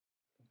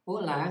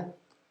Olá,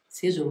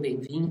 sejam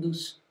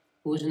bem-vindos.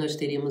 Hoje nós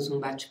teremos um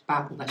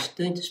bate-papo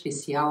bastante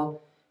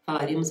especial.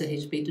 Falaremos a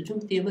respeito de um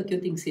tema que eu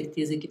tenho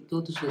certeza que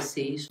todos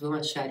vocês vão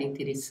achar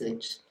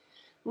interessante.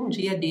 Um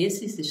dia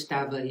desses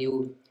estava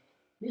eu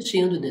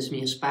mexendo nas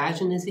minhas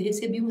páginas e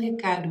recebi um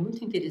recado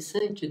muito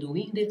interessante do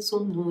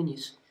Whindersson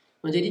Nunes,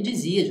 onde ele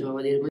dizia, de uma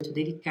maneira muito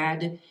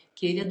delicada,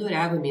 que ele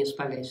adorava minhas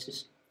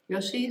palestras. Eu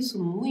achei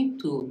isso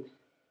muito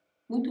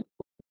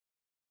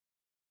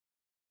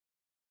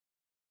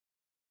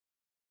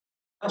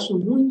Acho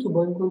muito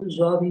bom quando os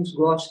jovens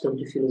gostam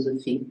de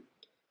filosofia.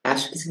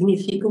 Acho que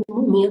significa um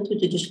momento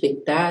de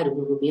despertar,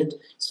 um momento,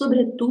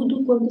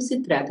 sobretudo quando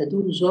se trata de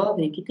um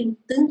jovem que tem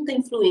tanta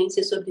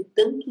influência sobre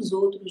tantos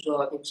outros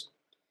jovens.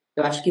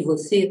 Eu acho que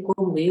você,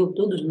 como eu,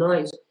 todos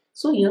nós,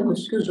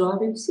 sonhamos que os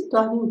jovens se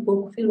tornem um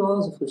pouco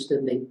filósofos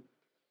também,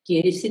 que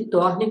eles se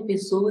tornem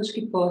pessoas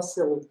que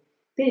possam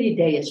ter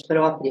ideias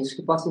próprias,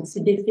 que possam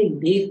se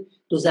defender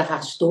dos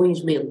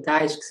arrastões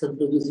mentais que são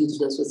produzidos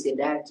na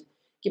sociedade,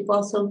 que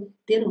possam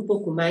ter um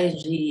pouco mais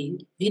de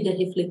vida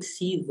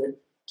reflexiva,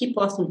 que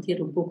possam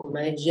ter um pouco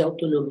mais de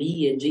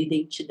autonomia, de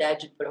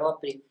identidade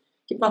própria,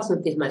 que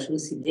possam ter mais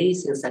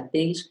lucidez,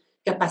 sensatez,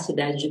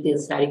 capacidade de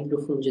pensar em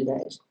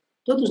profundidade.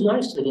 Todos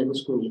nós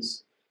sonhamos com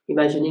isso.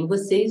 Imaginem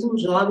vocês um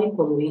jovem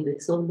como o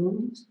Whindersson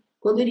Nunes,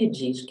 quando ele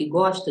diz que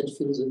gosta de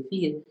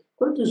filosofia,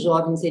 quantos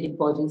jovens ele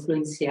pode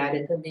influenciar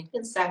a também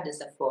pensar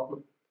dessa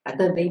forma, a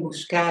também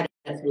buscar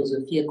a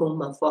filosofia como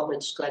uma forma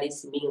de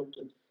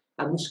esclarecimento,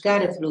 a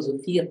buscar a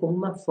filosofia como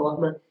uma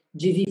forma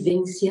de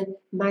vivência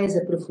mais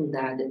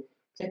aprofundada,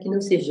 para que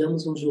não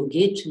sejamos um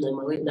joguete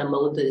na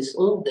mão das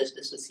ondas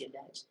da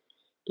sociedade.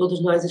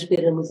 Todos nós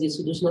esperamos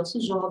isso dos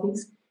nossos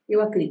jovens. Eu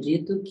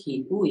acredito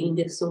que o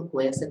Whindersson, com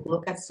essa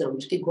colocação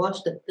de que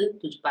gosta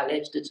tanto de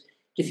palestras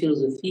de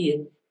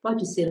filosofia,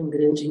 pode ser um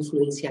grande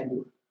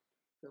influenciador.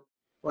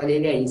 Olha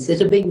ele aí.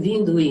 Seja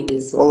bem-vindo,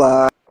 Whindersson.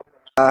 Olá,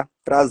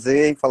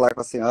 prazer em falar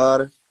com a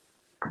senhora.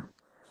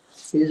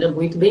 Seja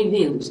muito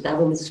bem-vindo.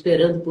 Estávamos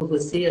esperando por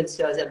você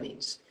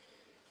ansiosamente.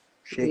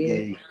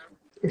 Cheguei.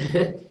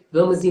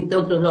 Vamos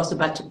então para o nosso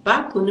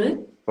bate-papo,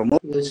 né?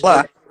 Vamos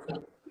lá.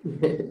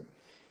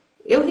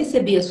 Eu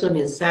recebi a sua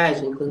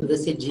mensagem quando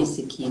você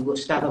disse que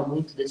gostava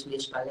muito das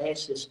minhas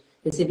palestras.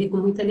 Recebi com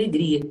muita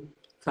alegria.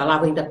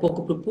 Falava ainda há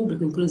pouco para o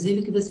público,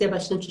 inclusive, que você é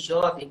bastante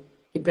jovem.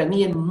 E para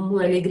mim é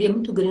uma alegria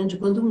muito grande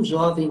quando um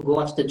jovem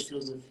gosta de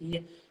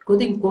filosofia,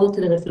 quando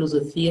encontra na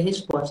filosofia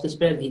respostas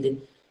para a vida.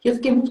 E eu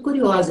fiquei muito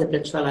curiosa, para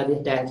te falar a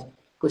verdade.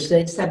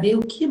 Gostaria de saber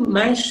o que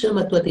mais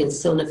chama a tua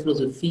atenção na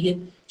filosofia,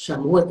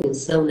 chamou a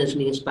atenção nas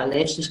minhas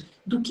palestras,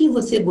 do que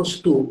você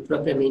gostou,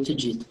 propriamente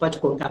dito.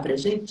 Pode contar para a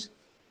gente?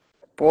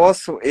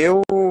 Posso?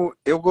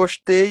 Eu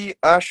gostei,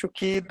 acho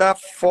que da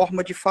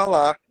forma de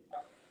falar,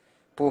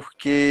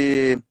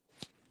 porque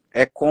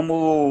é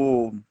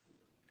como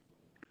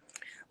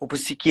o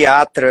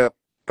psiquiatra,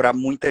 para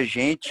muita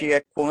gente,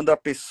 é quando a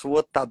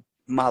pessoa tá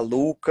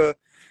maluca,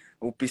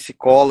 o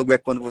psicólogo é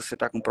quando você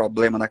tá com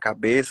problema na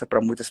cabeça, para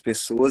muitas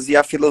pessoas, e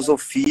a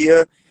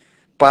filosofia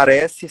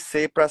parece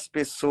ser para as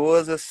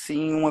pessoas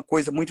assim uma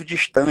coisa muito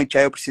distante.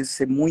 Aí eu preciso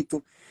ser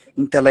muito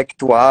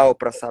intelectual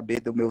para saber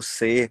do meu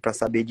ser, para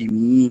saber de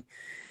mim.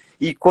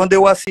 E quando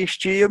eu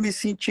assisti, eu me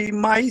senti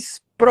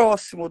mais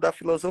próximo da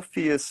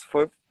filosofia.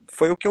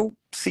 Foi o que eu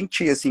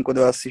senti assim quando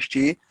eu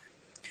assisti.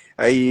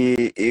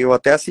 Aí eu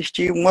até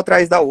assisti uma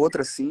atrás da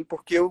outra, assim,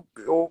 porque eu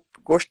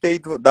gostei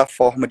da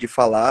forma de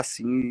falar,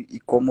 assim, e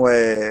como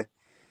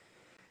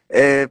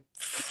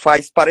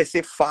faz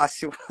parecer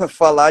fácil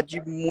falar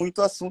de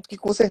muito assunto que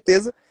com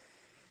certeza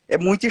é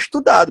muito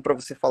estudado. Para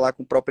você falar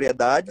com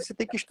propriedade, você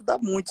tem que estudar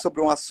muito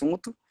sobre um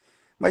assunto,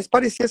 mas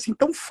parecia assim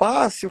tão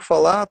fácil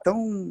falar,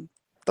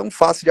 tão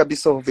fácil de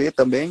absorver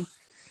também.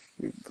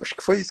 Acho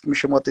que foi isso que me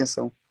chamou a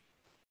atenção.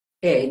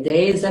 A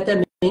ideia é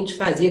exatamente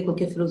fazer com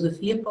que a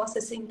filosofia possa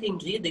ser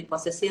entendida e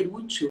possa ser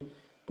útil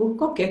por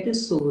qualquer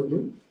pessoa,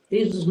 né?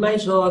 Desde os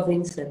mais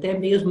jovens até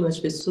mesmo as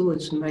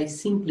pessoas mais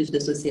simples da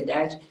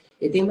sociedade.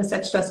 Eu tenho uma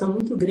satisfação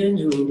muito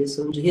grande,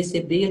 Whindersson, de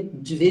receber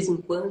de vez em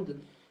quando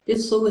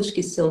pessoas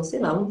que são, sei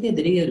lá, um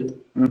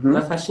pedreiro, uma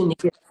Uhum.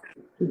 faxineira,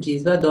 que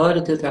diz, eu adoro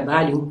o teu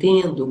trabalho,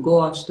 entendo,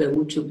 gosto, é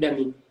útil para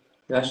mim.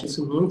 Eu acho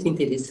isso muito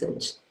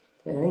interessante.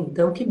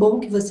 Então, que bom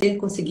que você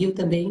conseguiu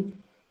também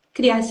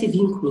criar esse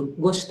vínculo,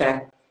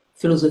 gostar.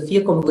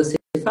 Filosofia, como você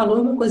falou,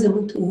 é uma coisa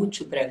muito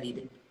útil para a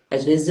vida.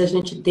 Às vezes a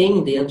gente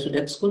tem dentro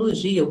da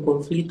psicologia um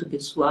conflito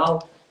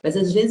pessoal, mas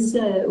às vezes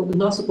o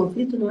nosso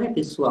conflito não é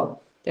pessoal,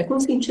 é com o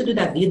sentido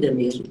da vida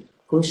mesmo,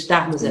 com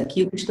estarmos Sim.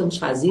 aqui, o que estamos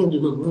fazendo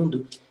no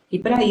mundo. E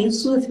para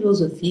isso a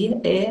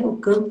filosofia é o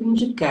campo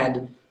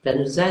indicado, para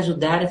nos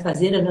ajudar a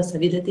fazer a nossa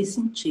vida ter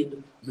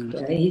sentido.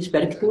 E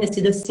espero que tenha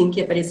sido assim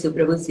que apareceu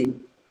para você,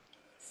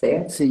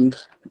 certo? Sim.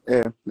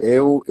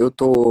 Eu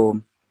tô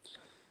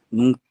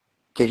num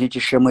que a gente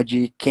chama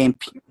de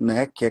camp,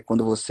 né? Que é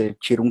quando você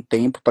tira um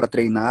tempo para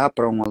treinar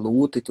para uma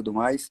luta e tudo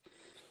mais.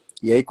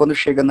 E aí quando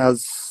chega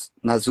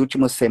nas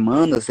últimas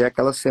semanas, é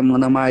aquela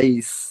semana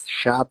mais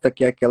chata,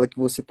 que é aquela que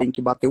você tem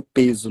que bater o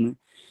peso, né?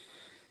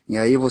 E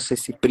aí você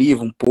se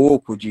priva um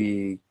pouco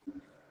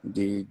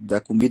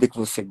da comida que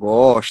você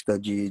gosta,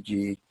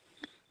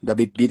 da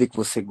bebida que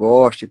você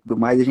gosta e tudo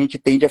mais, a gente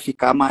tende a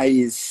ficar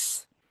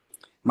mais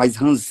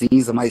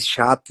ranzinza, mais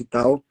chato e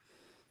tal.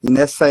 E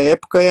nessa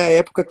época é a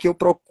época que eu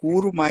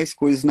procuro mais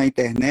coisas na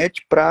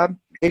internet para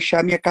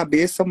deixar minha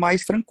cabeça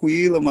mais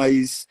tranquila,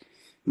 mais,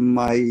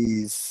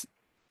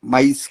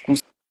 mais com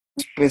os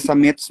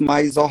pensamentos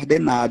mais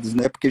ordenados,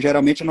 né? Porque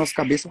geralmente a nossa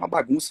cabeça é uma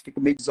bagunça, fica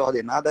meio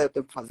desordenada, eu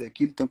tenho que fazer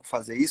aquilo, tenho que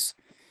fazer isso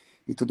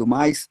e tudo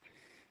mais.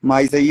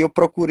 Mas aí eu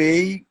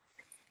procurei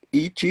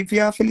e tive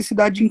a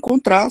felicidade de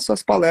encontrar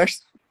suas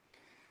palestras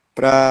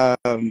para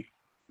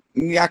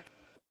me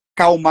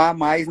acalmar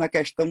mais na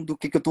questão do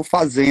que eu estou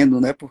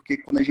fazendo, né? Porque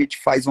quando a gente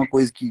faz uma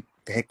coisa que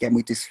requer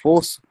muito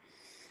esforço,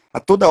 a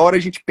toda hora a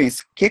gente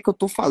pensa, o que é que eu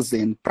estou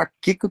fazendo? Para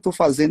que eu estou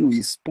fazendo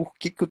isso? Por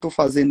que eu estou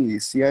fazendo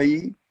isso? E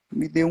aí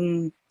me deu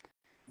um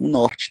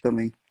norte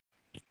também.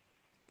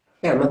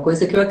 É uma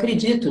coisa que eu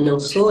acredito, não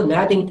sou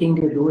nada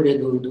entendedora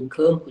do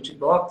campo de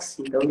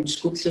boxe, então me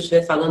desculpe se eu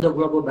estiver falando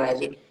alguma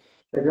bobagem,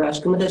 mas eu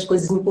acho que uma das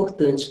coisas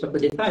importantes para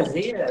poder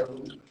fazer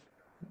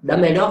da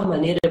melhor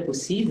maneira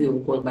possível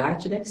o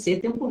combate deve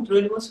ser ter um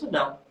controle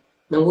emocional,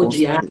 não Com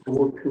odiar certeza.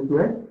 o outro, não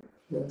é?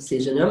 Ou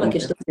seja, não é uma Com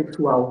questão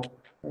sexual.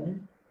 Né?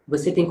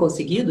 Você tem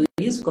conseguido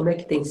isso? Como é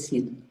que tem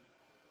sido?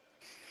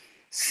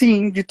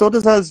 Sim, de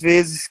todas as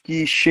vezes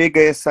que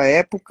chega essa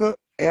época,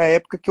 é a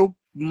época que eu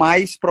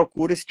mais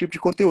procuro esse tipo de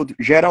conteúdo.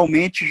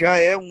 Geralmente já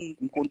é um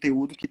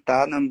conteúdo que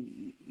está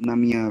na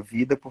minha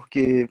vida,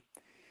 porque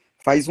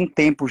faz um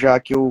tempo já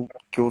que eu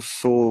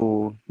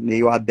sou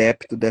meio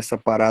adepto dessa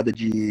parada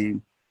de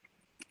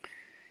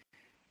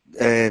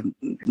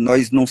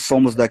nós não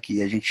somos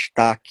daqui, a gente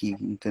está aqui,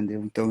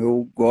 entendeu? Então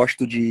eu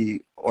gosto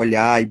de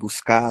olhar e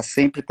buscar,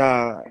 sempre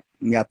estar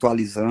me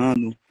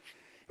atualizando.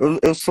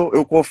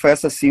 Eu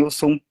confesso assim,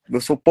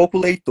 eu sou pouco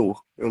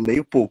leitor, eu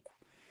leio pouco,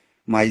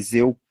 mas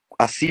eu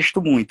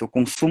assisto muito, eu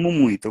consumo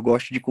muito, eu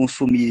gosto de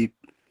consumir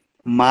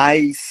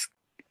mais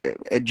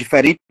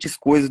diferentes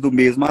coisas do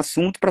mesmo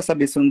assunto para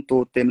saber se eu não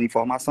estou tendo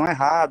informação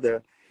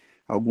errada,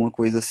 alguma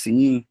coisa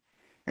assim.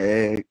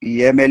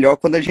 E é melhor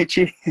quando a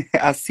gente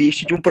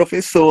assiste de um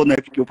professor, né?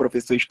 Porque o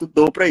professor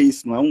estudou para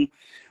isso, não é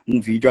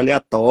um vídeo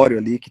aleatório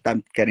ali que está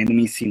querendo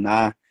me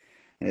ensinar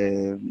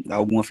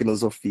alguma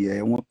filosofia,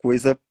 é uma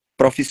coisa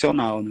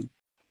profissional, né?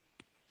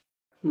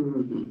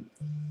 Uhum.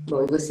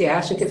 Bom, e você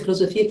acha que a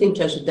filosofia tem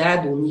te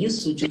ajudado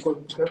nisso, de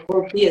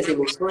conter as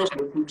emoções,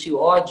 não sentir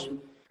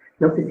ódio,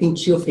 não se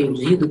sentir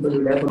ofendido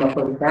quando leva uma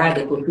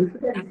pancada, porque isso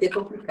deve ser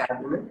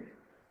complicado, né?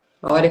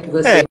 A hora que É,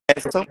 você.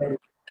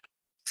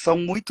 são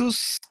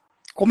muitos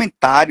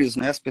comentários,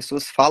 né? As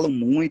pessoas falam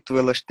muito,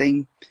 elas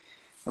têm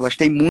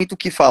muito o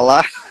que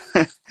falar,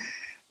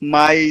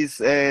 mas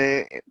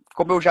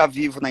como eu já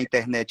vivo na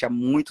internet há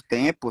muito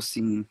tempo,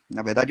 assim,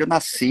 na verdade eu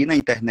nasci na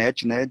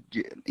internet, né?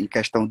 Em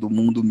questão do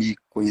mundo me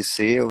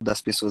conhecer, ou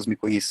das pessoas me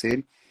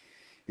conhecerem,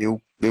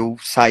 eu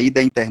saí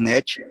da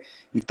internet,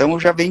 então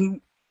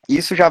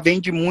isso já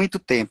vem de muito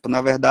tempo.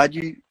 Na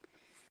verdade,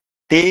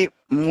 ter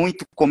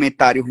muito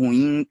comentário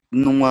ruim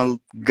numa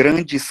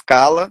grande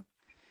escala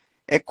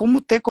é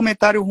como ter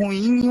comentário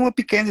ruim em uma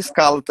pequena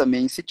escala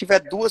também. Se tiver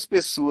duas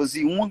pessoas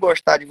e uma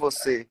gostar de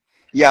você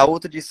e a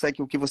outra disser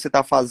que o que você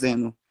está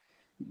fazendo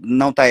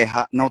não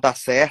está não tá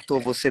certo,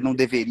 ou você não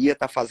deveria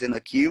estar fazendo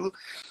aquilo,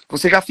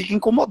 você já fica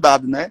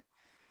incomodado, né?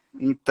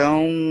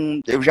 Então,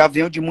 eu já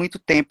venho de muito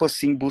tempo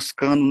assim,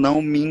 buscando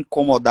não me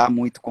incomodar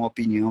muito com a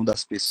opinião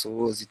das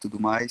pessoas e tudo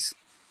mais.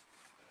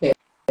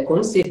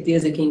 Com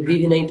certeza, quem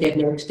vive na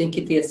internet tem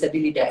que ter essa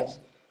habilidade.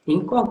 Em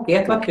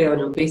qualquer papel,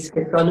 não pense que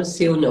é só no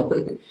seu, não.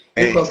 Em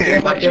Eu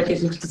qualquer papel que a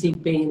imagino, gente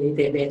desempenhe na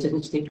internet, a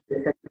gente tem que ter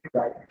essa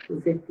habilidade,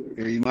 com certeza.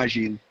 eu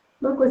imagino.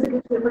 Uma coisa que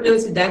eu tenho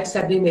curiosidade de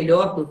saber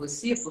melhor com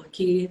você,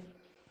 porque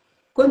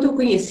quando eu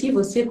conheci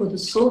você, quando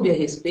soube a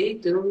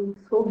respeito, eu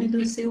soube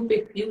do seu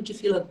perfil de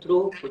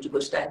filantropo, de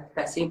gostar de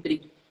estar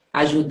sempre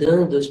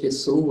ajudando as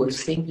pessoas,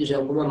 sempre de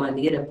alguma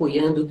maneira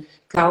apoiando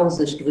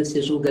causas que você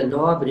julga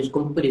nobres,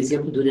 como por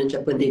exemplo durante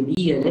a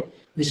pandemia, né?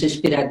 Os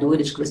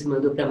respiradores que você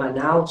mandou para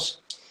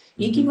Manaus,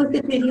 e que Uhum.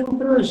 você teria um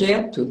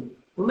projeto,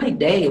 uma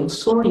ideia, um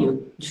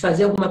sonho de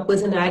fazer alguma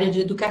coisa na área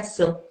de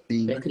educação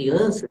Sim, para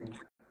crianças,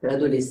 para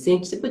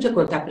adolescentes. Você podia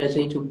contar para a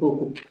gente um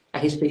pouco a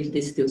respeito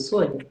desse teu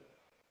sonho?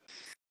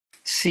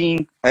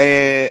 sim,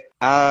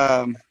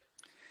 a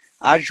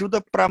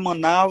ajuda para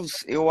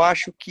Manaus, eu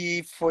acho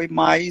que foi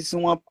mais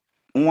uma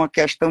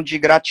questão de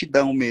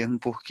gratidão mesmo,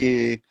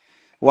 porque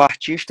o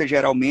artista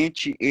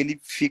geralmente ele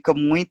fica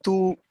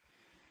muito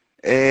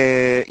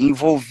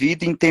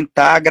envolvido em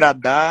tentar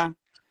agradar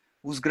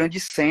os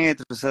grandes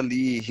centros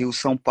ali, Rio,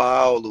 São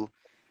Paulo,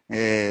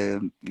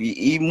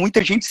 e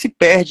muita gente se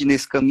perde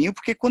nesse caminho,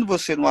 porque quando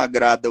você não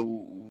agrada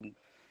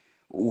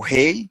o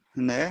rei,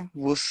 né,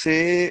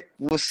 você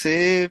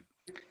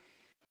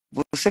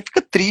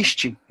fica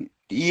triste.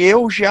 E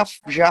eu já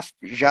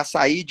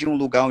saí de um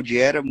lugar onde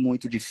era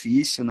muito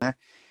difícil, né?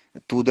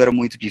 Tudo era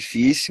muito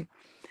difícil.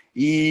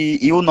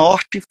 E o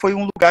norte foi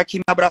um lugar que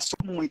me abraçou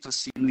muito,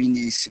 assim, no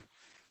início.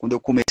 Quando eu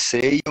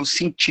comecei, eu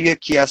sentia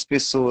que as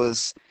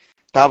pessoas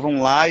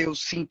estavam lá, eu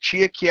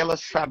sentia que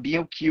elas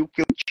sabiam que o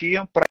que eu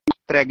tinha para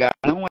entregar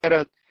não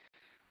era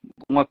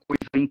uma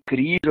coisa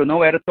incrível,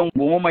 não era tão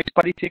bom, mas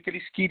parecia que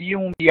eles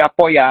queriam me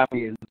apoiar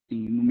mesmo, assim,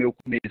 no meu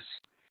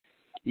começo.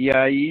 E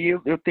aí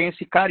eu tenho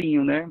esse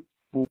carinho, né,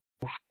 por,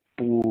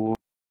 por,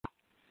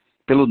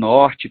 pelo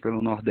norte,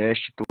 pelo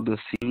nordeste, tudo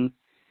assim,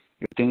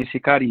 eu tenho esse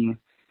carinho.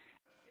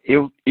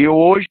 Eu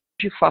hoje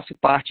faço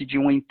parte de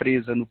uma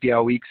empresa no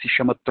Piauí que se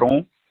chama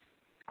Tron,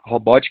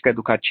 Robótica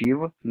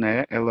Educativa,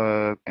 né?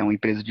 Ela é uma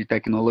empresa de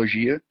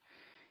tecnologia.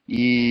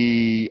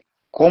 E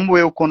como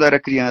eu, quando era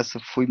criança,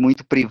 fui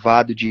muito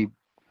privado de...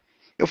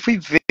 Eu fui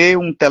ver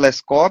um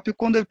telescópio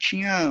quando eu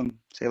tinha,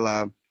 sei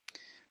lá,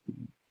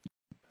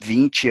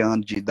 20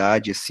 anos de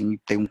idade, assim,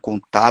 ter um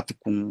contato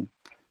com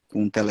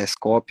um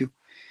telescópio.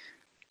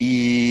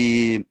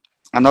 E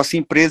a nossa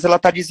empresa ela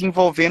está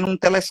desenvolvendo um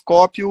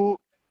telescópio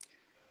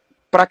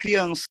para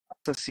criança,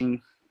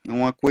 assim,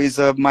 uma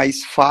coisa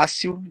mais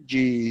fácil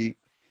de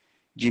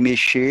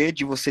mexer,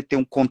 de você ter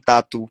um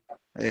contato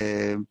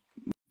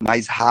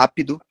mais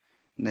rápido,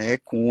 né,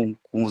 com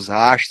os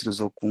astros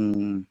ou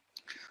com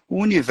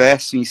o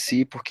universo em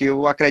si, porque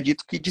eu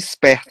acredito que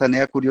desperta,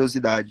 né, a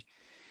curiosidade.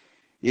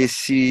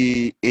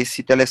 Esse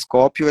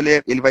telescópio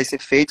ele vai ser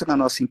feito na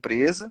nossa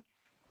empresa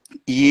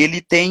e ele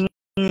tem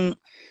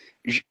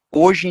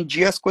hoje em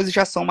dia as coisas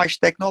já são mais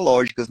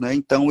tecnológicas, né?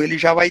 Então ele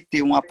já vai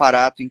ter um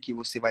aparato em que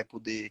você vai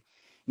poder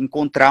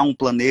encontrar um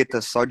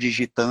planeta só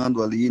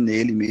digitando ali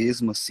nele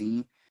mesmo,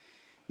 assim,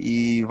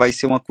 e vai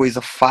ser uma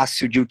coisa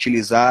fácil de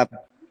utilizar.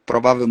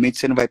 Provavelmente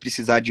você não vai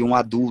precisar de um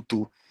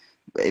adulto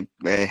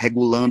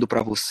regulando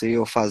para você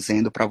ou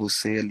fazendo para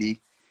você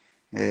ali.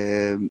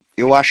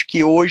 Eu acho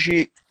que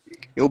hoje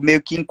eu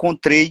meio que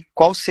encontrei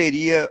qual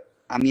seria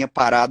a minha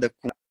parada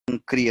com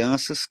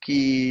crianças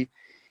que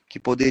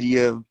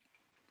poderia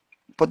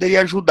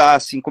ajudar,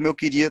 assim, como eu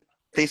queria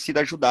ter sido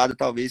ajudado,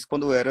 talvez,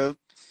 quando eu era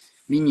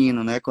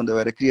menino, né? Quando eu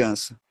era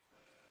criança.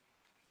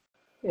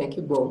 Que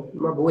bom.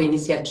 Uma boa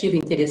iniciativa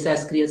interessar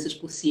as crianças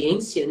por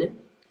ciência, né?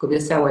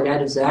 Começar a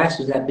olhar os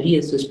astros, abrir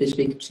as suas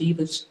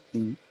perspectivas.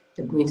 Sim.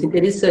 É muito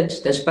interessante.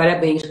 Está de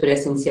parabéns por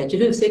essa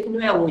iniciativa. Eu sei que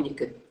não é a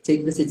única. Sei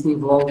que você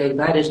desenvolve aí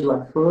várias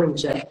doações,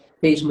 já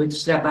fez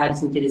muitos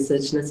trabalhos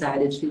interessantes nessa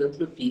área de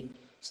filantropia.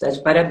 Está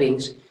de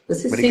parabéns.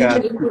 Você sente a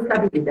Obrigado.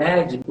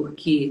 responsabilidade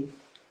porque,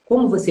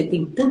 como você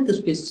tem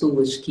tantas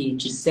pessoas que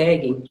te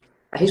seguem,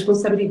 a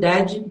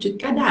responsabilidade de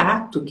cada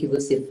ato que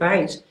você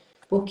faz,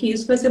 porque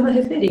isso vai ser uma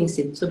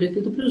referência,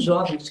 sobretudo para os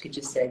jovens que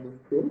te seguem,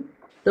 né?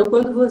 Então,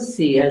 quando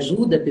você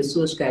ajuda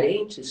pessoas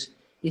carentes,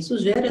 isso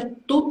gera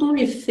todo um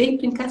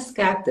efeito em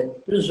cascata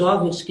para os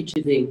jovens que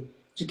te veem,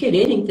 de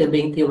quererem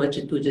também ter uma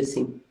atitude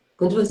assim.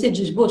 Quando você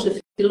diz, poxa,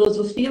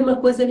 filosofia é uma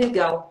coisa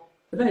legal,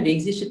 vai ver,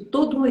 existe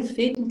todo um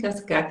efeito em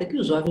cascata que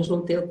os jovens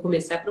vão ter,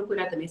 começar a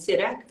procurar também.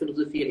 Será que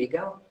filosofia é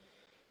legal?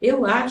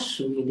 Eu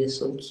acho,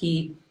 Whindersson,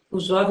 que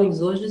os jovens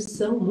hoje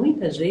são,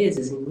 muitas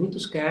vezes, em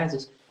muitos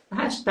casos,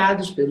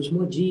 arrastados pelos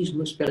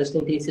modismos, pelas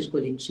tendências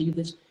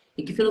coletivas,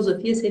 e que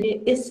filosofia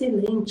seria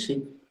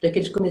excelente para que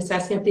eles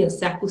começassem a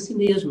pensar por si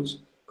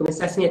mesmos,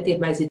 começassem a ter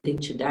mais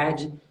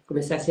identidade,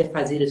 começassem a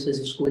fazer as suas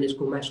escolhas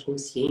com mais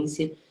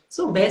consciência,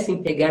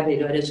 soubessem pegar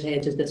melhor as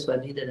rédeas da sua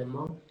vida na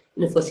mão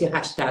e não fossem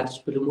arrastados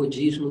pelo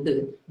modismo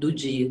do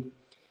dia.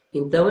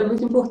 Então, é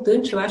muito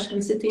importante, eu acho,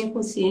 que você tenha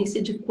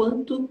consciência de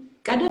quanto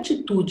cada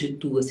atitude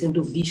tua,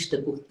 sendo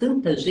vista por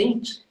tanta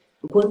gente,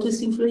 o quanto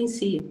isso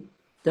influencia.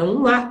 Então,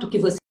 um ato que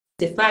você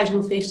faz,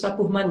 não fez só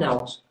por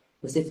Manaus.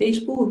 Você fez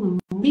por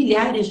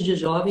milhares de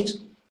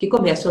jovens que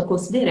começam a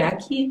considerar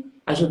que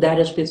ajudar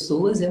as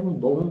pessoas é uma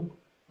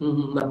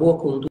boa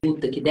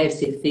conduta que deve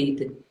ser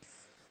feita.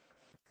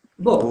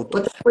 Bom,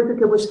 outra coisa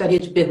que eu gostaria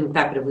de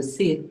perguntar para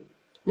você,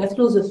 na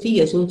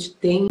filosofia a gente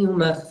tem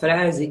uma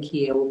frase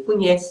que é o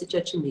conhece-te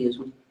a ti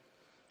mesmo.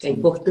 A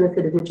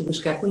importância da gente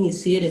buscar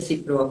conhecer a si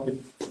próprio,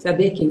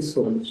 saber quem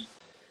somos.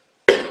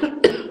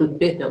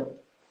 Perdão.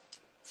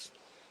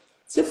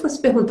 Se eu fosse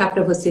perguntar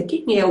para você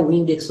quem é o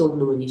Whindersson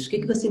Nunes, o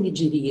que você me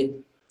diria?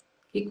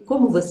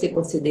 Como você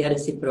considera a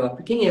si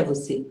próprio? Quem é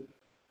você?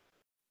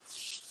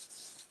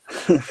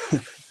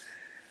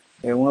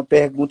 É uma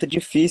pergunta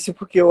difícil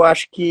porque eu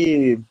acho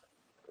que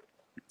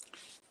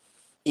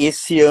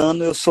esse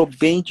ano eu sou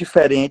bem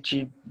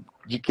diferente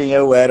de quem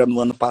eu era no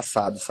ano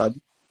passado, sabe?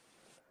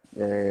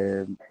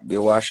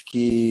 Eu acho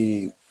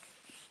que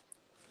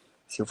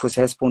se eu fosse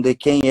responder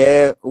quem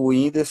é o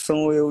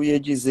Whindersson, eu ia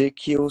dizer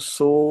que eu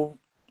sou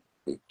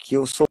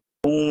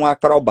um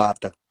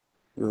acrobata.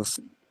 Eu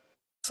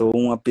sou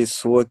uma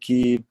pessoa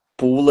que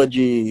pula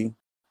de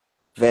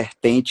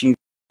vertente em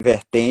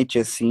vertente,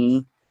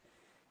 assim,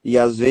 e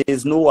às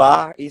vezes no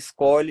ar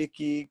escolhe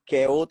que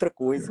quer outra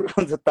coisa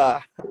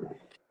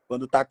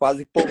quando tá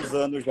quase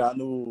pousando já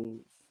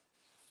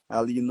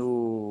ali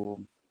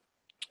no...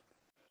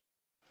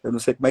 Eu não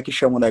sei como é que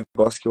chama o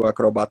negócio que o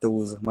acrobata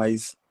usa,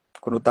 mas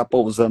quando tá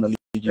pousando ali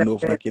de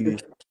novo naquele...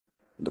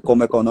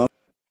 Como é que é o nome?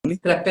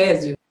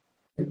 Trapézio?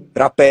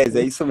 Trapézio,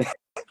 é isso mesmo.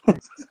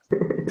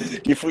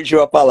 Que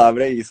fugiu a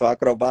palavra, é isso. O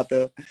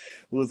acrobata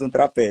usa um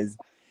trapézio.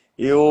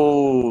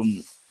 Eu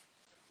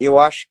eu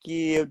acho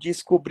que eu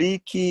descobri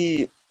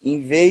que,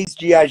 em vez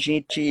de a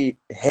gente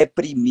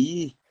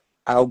reprimir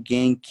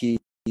alguém que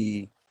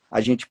a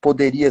gente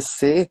poderia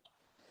ser,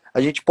 a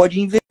gente pode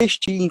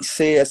investir em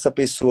ser essa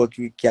pessoa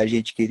que a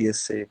gente queria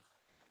ser,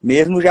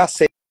 mesmo já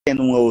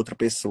sendo uma outra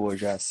pessoa,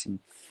 já assim.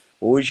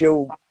 Hoje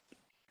eu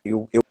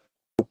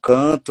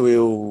canto,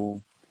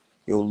 eu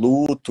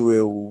luto,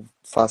 eu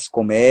faço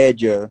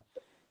comédia,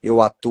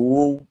 eu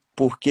atuo,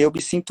 porque eu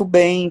me sinto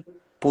bem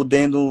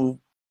podendo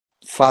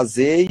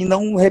fazer e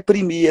não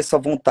reprimir essa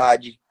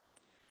vontade.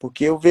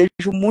 Porque eu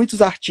vejo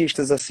muitos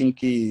artistas assim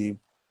que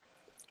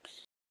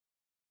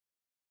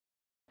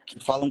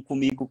falam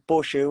comigo,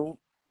 poxa, eu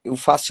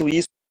faço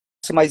isso,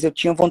 mas eu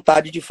tinha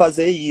vontade de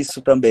fazer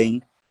isso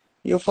também.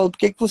 E eu falo, por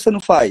que você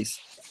não faz?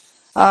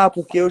 Ah,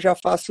 porque eu já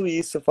faço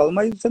isso. Eu falo,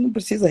 mas você não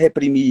precisa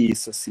reprimir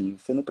isso assim,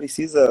 você não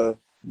precisa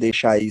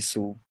deixar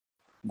isso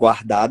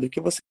guardado,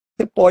 que você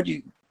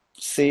pode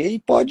ser e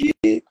pode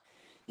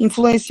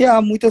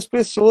influenciar muitas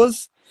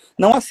pessoas,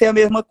 não a ser a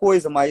mesma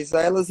coisa, mas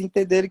a elas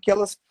entenderem que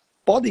elas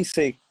podem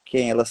ser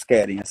quem elas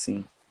querem,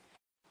 assim.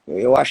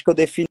 Eu acho que eu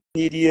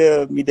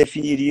me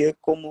definiria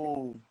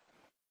como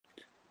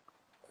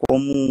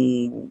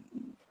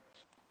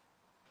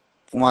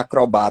um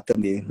acrobata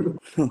mesmo.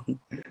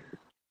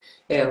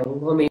 É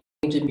um homem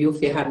de mil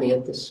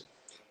ferramentas.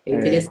 É É,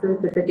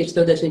 interessante essa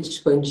questão da gente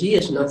expandir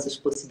as nossas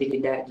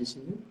possibilidades,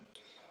 né?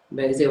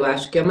 Mas eu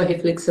acho que é uma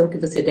reflexão que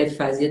você deve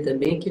fazer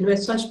também, que não é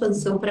só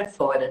expansão para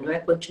fora, não é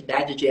a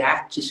quantidade de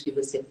artes que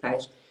você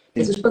faz,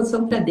 mas sim,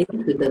 expansão para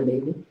dentro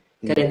também, né?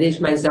 sim. Cada vez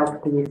mais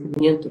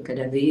autoconhecimento,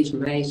 cada vez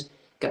mais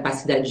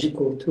capacidade de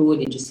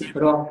controle de si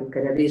próprio,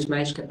 cada vez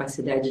mais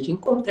capacidade de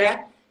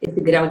encontrar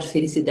esse grau de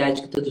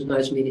felicidade que todos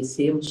nós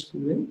merecemos,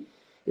 né?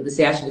 E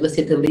você acha que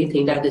você também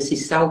tem dado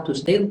esses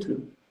saltos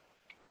dentro?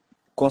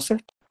 Com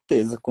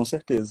certeza, com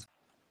certeza.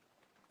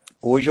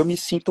 Hoje eu me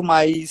sinto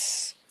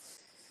mais,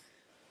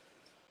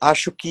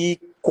 acho que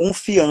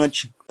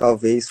confiante,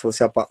 talvez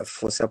fosse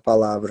a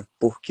palavra,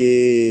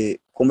 porque,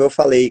 como eu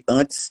falei,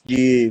 antes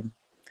de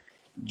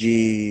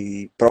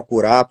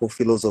procurar por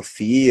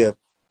filosofia,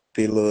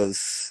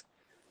 pelas,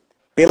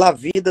 pela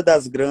vida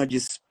das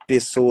grandes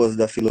pessoas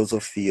da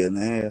filosofia,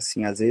 né?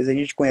 Assim, às vezes a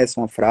gente conhece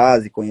uma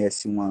frase,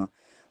 conhece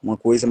uma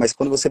coisa, mas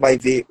quando você vai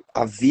ver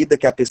a vida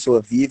que a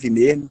pessoa vive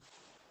mesmo,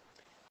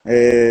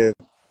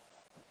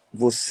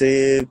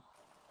 você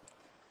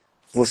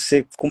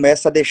você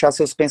começa a deixar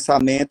seus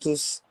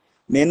pensamentos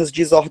menos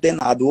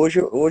desordenados.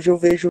 Hoje eu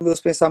vejo meus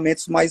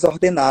pensamentos mais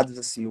ordenados,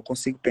 assim, eu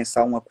consigo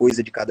pensar uma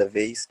coisa de cada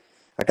vez.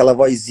 Aquela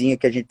vozinha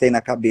que a gente tem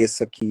na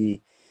cabeça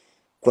que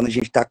quando a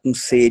gente está com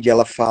sede,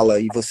 ela fala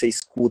e você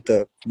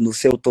escuta no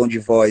seu tom de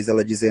voz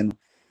ela dizendo,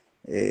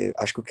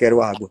 acho que eu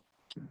quero água.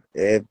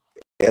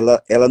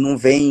 Ela não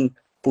vem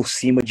por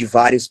cima de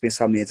vários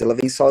pensamentos, ela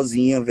vem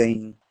sozinha,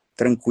 vem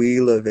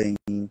tranquila, vem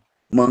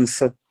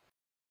mansa,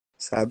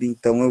 sabe?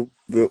 Então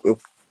eu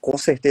com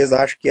certeza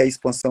acho que a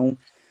expansão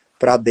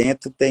para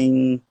dentro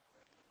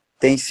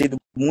tem sido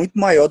muito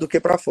maior do que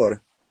para fora.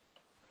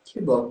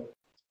 Que bom.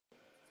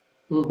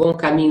 Um bom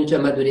caminho de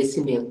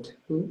amadurecimento.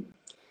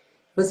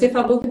 Você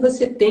falou que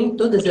você tem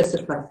todas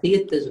essas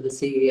facetas,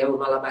 você é um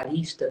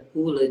malabarista,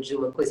 pula de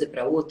uma coisa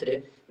para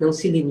outra, não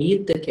se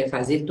limita, quer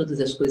fazer todas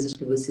as coisas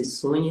que você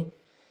sonha.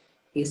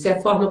 Isso é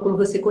a forma como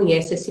você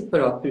conhece a si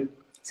próprio.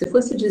 Se eu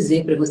fosse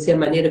dizer para você a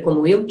maneira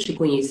como eu te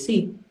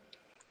conheci,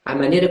 a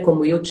maneira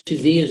como eu te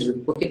vejo,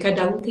 porque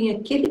cada um tem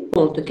aquele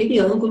ponto, aquele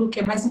ângulo que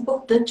é mais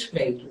importante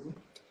para ele.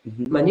 A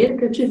Uhum. maneira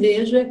que eu te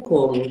vejo é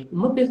como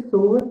uma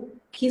pessoa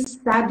que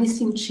sabe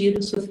sentir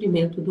o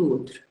sofrimento do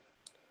outro.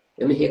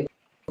 Eu me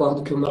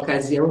recordo que uma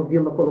ocasião vi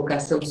uma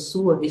colocação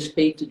sua a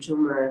respeito de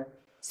uma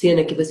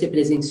cena que você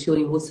presenciou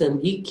em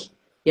Moçambique,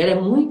 e era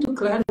muito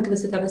claro que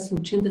você estava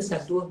sentindo essa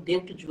dor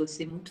dentro de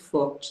você muito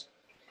forte.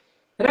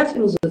 Para a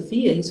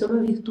filosofia, isso é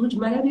uma virtude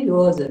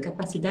maravilhosa, a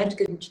capacidade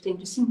que a gente tem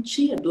de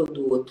sentir a dor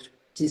do outro,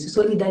 de se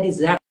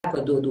solidarizar com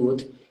a dor do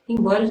outro,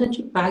 embora a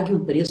gente pague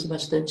um preço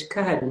bastante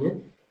caro, né?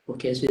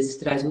 Porque às vezes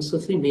traz um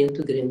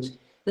sofrimento grande.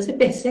 Você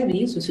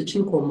percebe isso? Isso te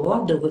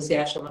incomoda ou você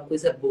acha uma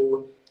coisa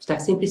boa? Estar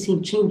sempre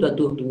sentindo a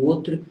dor do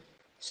outro,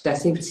 estar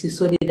sempre se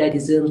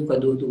solidarizando com a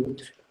dor do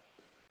outro.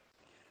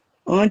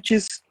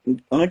 Antes,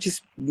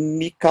 antes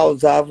me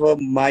causava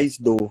mais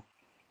dor.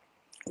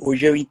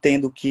 Hoje eu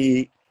entendo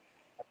que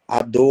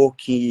a dor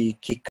que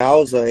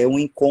causa é um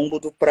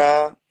incômodo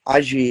para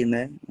agir,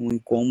 né? Um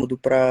incômodo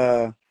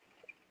para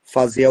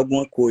fazer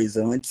alguma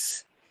coisa.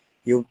 Antes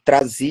eu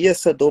trazia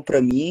essa dor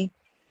para mim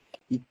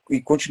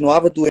e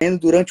continuava doendo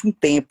durante um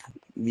tempo.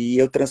 E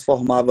eu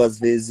transformava às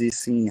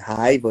vezes em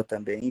raiva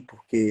também,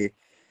 porque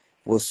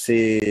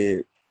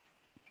você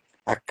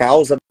a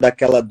causa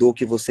daquela dor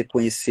que você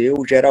conheceu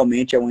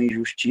geralmente é uma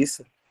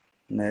injustiça,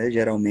 né?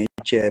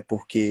 Geralmente é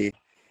porque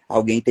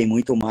alguém tem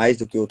muito mais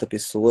do que outra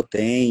pessoa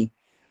tem,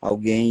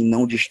 alguém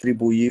não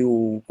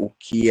distribuiu o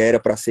que era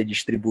para ser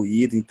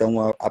distribuído, então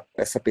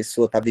essa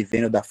pessoa está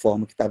vivendo da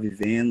forma que está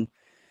vivendo,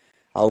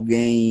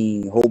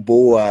 alguém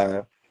roubou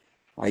a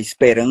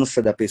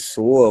esperança da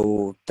pessoa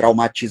ou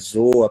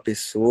traumatizou a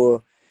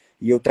pessoa.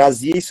 E eu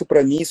trazia isso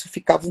para mim, isso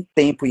ficava um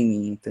tempo em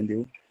mim,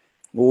 entendeu?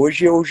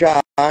 Hoje eu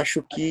já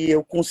acho que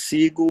eu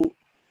consigo,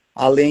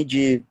 além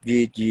de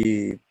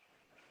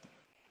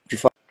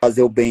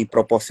fazer o bem,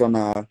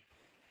 proporcionar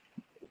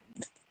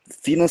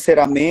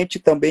financeiramente,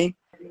 também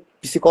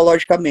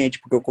psicologicamente,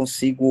 porque eu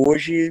consigo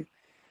hoje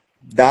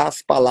dar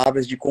as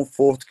palavras de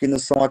conforto que não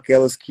são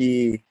aquelas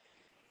que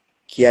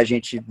a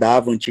gente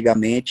dava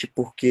antigamente,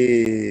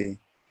 porque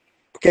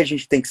a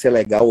gente tem que ser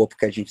legal ou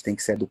porque a gente tem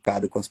que ser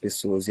educado com as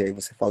pessoas, e aí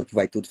você fala que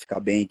vai tudo ficar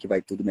bem, que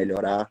vai tudo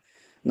melhorar.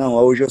 Não,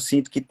 hoje eu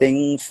sinto que tem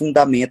um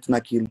fundamento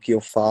naquilo que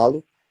eu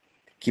falo,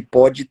 que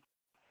pode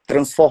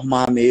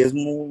transformar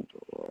mesmo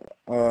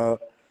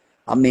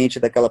a mente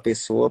daquela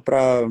pessoa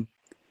para,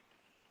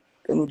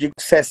 eu não digo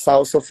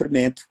cessar o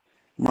sofrimento,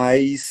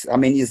 mas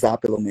amenizar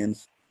pelo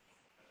menos.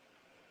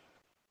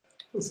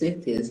 Com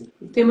certeza.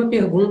 Tem uma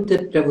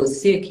pergunta para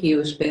você que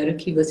eu espero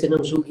que você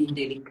não julgue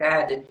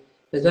indelicada,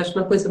 mas eu acho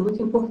uma coisa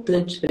muito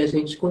importante para a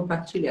gente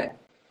compartilhar.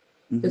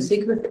 Eu Uhum. sei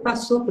que você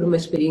passou por uma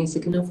experiência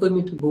que não foi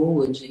muito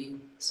boa, de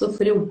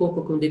sofrer um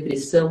pouco com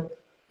depressão,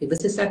 e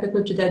você sabe a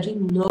quantidade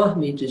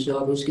enorme de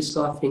jovens que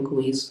sofrem com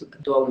isso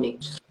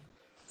atualmente.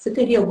 Você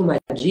teria alguma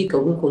dica,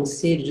 algum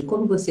conselho de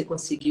como você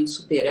conseguiu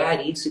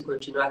superar isso e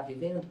continuar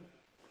vivendo?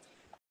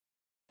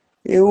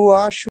 Eu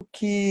acho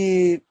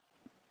que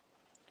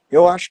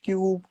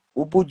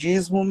o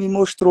budismo me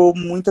mostrou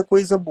muita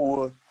coisa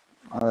boa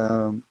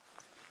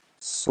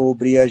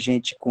sobre a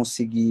gente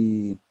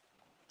conseguir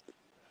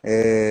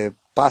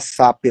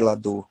passar pela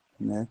dor,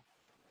 né?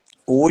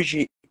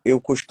 Hoje eu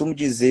costumo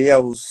dizer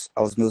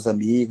aos meus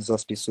amigos,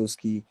 às pessoas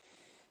que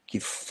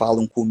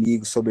falam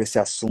comigo sobre esse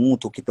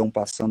assunto, ou que estão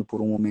passando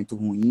por um momento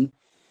ruim,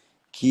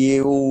 que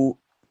eu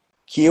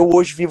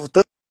hoje vivo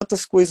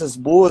tantas coisas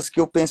boas que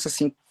eu penso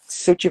assim,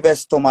 se eu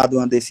tivesse tomado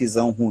uma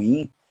decisão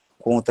ruim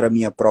contra a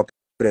minha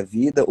própria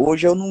vida,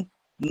 hoje eu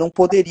não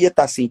poderia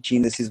estar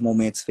sentindo esses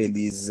momentos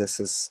felizes,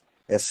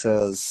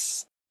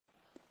 essas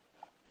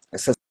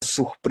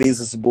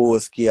surpresas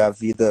boas que a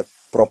vida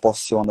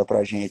proporciona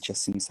pra gente,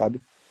 assim,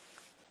 sabe?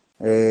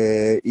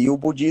 E o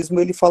budismo,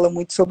 ele fala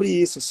muito sobre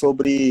isso,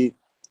 sobre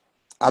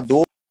a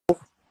dor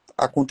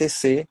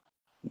acontecer,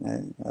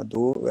 né? A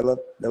dor,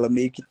 ela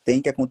meio que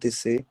tem que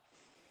acontecer,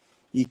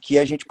 e que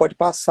a gente pode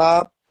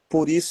passar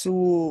por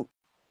isso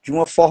de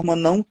uma forma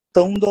não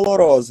tão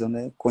dolorosa,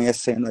 né?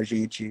 Conhecendo a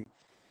gente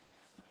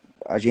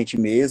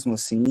mesmo,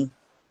 assim.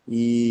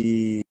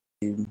 E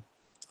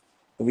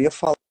eu ia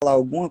falar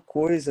alguma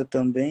coisa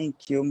também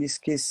que eu me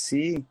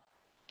esqueci,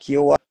 que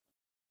eu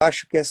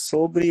acho que é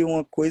sobre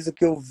uma coisa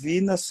que eu vi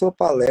na sua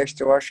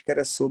palestra. Eu acho que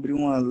era sobre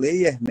uma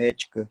lei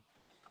hermética,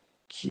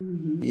 que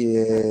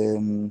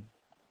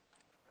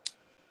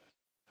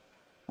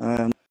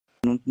é,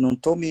 não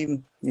estou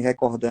me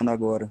recordando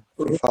agora.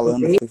 Fui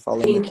falando aqui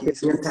e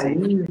esqueci.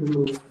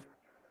 Mentalismo,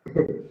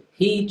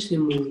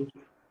 ritmo,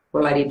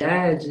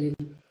 polaridade,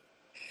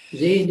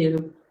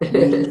 gênero,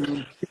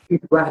 Hum,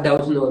 guardar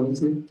os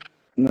nomes, né?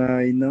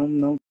 e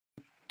não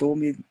estou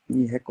me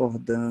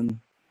recordando.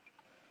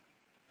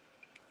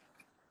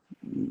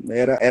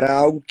 Era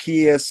algo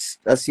que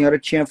a senhora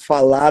tinha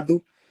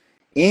falado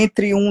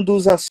entre um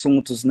dos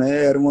assuntos,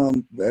 né? Era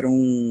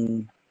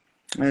um.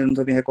 Eu não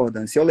estou me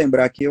recordando. Se eu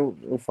lembrar aqui, eu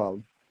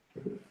falo.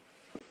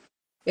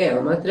 É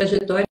uma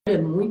trajetória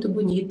muito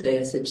bonita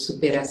essa de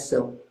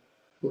superação,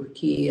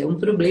 porque é um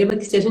problema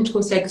que, se a gente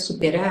consegue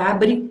superar,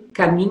 abre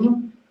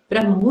caminho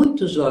para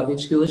muitos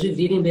jovens que hoje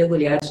vivem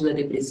mergulhados na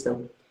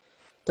depressão.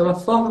 Então, a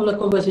fórmula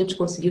como a gente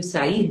conseguiu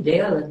sair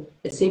dela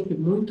é sempre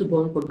muito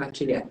bom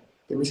compartilhar.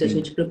 Tem muita Sim.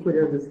 gente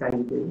procurando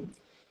saída, né?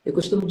 Eu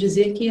costumo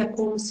dizer que é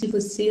como se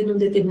você, num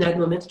determinado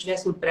momento,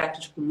 tivesse um prato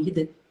de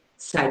comida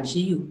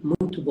sadio,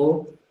 muito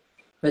bom,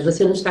 mas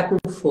você não está com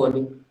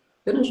fome.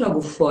 Eu não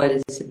jogo fora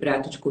esse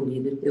prato de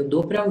comida, eu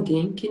dou para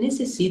alguém que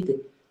necessita.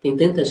 Tem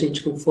tanta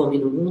gente com fome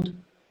no mundo.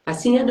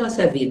 Assim é a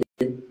nossa vida.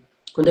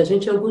 Quando a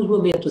gente, em alguns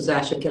momentos,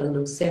 acha que ela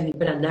não serve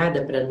para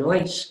nada para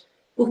nós,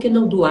 por que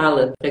não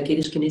doá-la para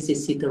aqueles que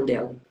necessitam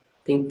dela?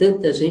 Tem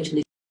tanta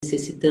gente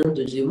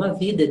necessitando de uma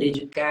vida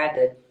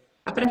dedicada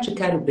a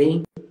praticar o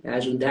bem, a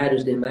ajudar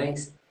os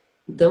demais.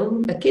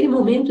 Então, aquele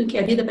momento em que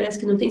a vida parece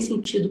que não tem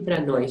sentido para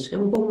nós, é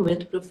um bom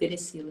momento para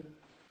oferecê-la,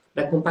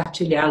 para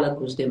compartilhá-la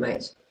com os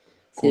demais.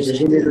 Ou Com seja,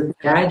 certeza.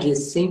 generosidade é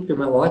sempre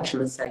uma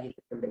ótima saída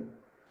também.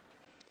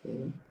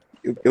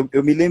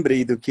 Eu me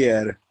lembrei do que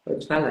era.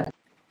 Pode falar.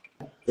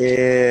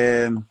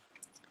 Eu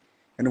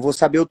não vou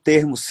saber o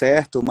termo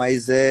certo,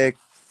 mas é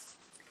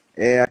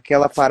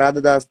aquela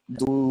parada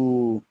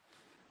do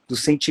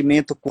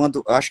sentimento,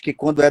 quando acho que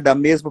quando é da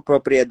mesma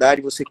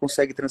propriedade, você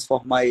consegue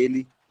transformar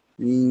ele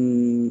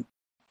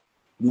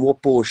no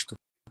oposto.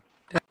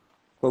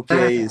 Qual que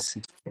é Ah,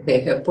 esse?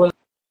 é a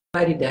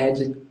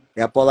polaridade.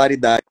 É a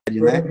polaridade,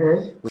 né?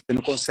 Uhum. Você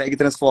não consegue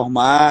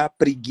transformar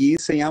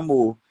preguiça em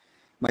amor,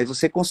 mas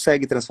você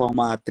consegue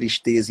transformar a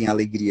tristeza em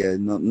alegria.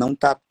 Não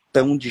tá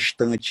tão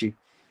distante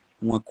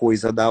uma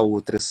coisa da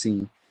outra,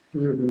 assim.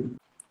 Uhum.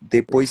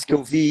 Depois que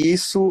eu vi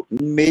isso,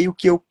 meio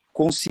que eu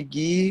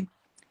consegui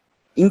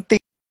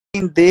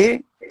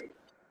entender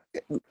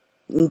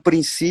um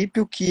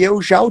princípio que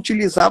eu já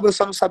utilizava, eu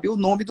só não sabia o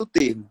nome do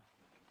termo.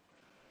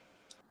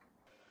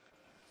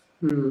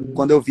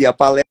 Quando eu vi a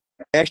palestra,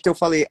 eu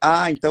falei,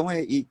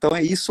 então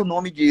é isso o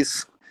nome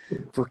disso.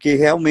 Porque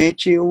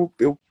realmente eu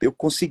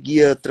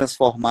conseguia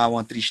transformar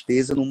uma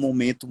tristeza num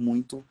momento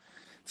muito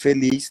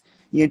feliz.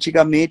 E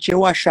antigamente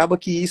eu achava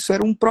que isso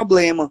era um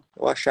problema.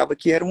 Eu achava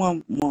que era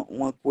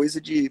uma coisa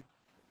de...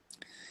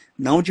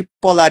 Não de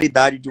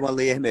polaridade de uma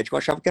lei hermética. Eu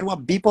achava que era uma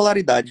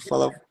bipolaridade. Eu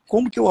falava,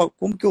 como que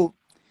eu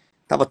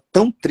estava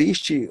tão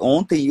triste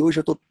ontem e hoje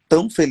eu estou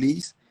tão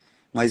feliz?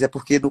 Mas é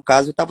porque, no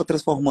caso, eu estava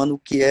transformando o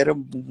que era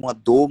uma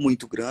dor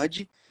muito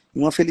grande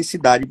em uma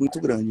felicidade muito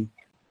grande.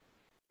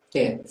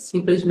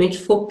 Simplesmente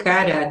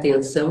focar a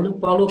atenção no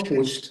polo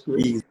oposto,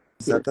 né? Isso,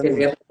 Você leva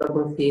exatamente. a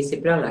sua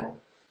consciência para lá.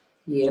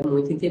 E é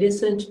muito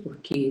interessante,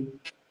 porque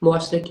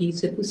mostra que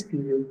isso é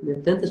possível, né?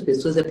 Tantas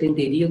pessoas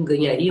aprenderiam,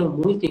 ganhariam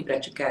muito em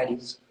praticar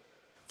isso.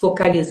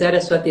 Focalizar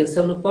a sua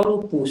atenção no polo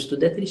oposto,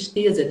 da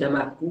tristeza, da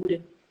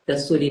amargura, da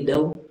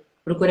solidão,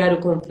 procurar o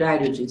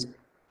contrário disso.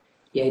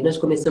 E aí nós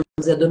começamos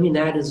a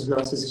dominar os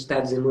nossos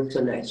estados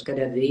emocionais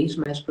cada vez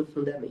mais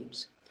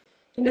profundamente.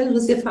 Aliás,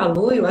 você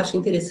falou, eu acho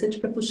interessante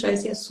para puxar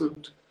esse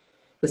assunto.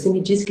 Você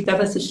me disse que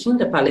estava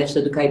assistindo a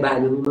palestra do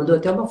Caibalion, me mandou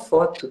até uma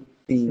foto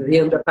Sim.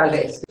 vendo a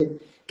palestra. O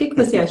que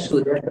você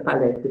achou dessa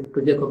palestra? Você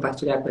podia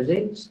compartilhar com a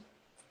gente?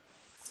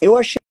 Eu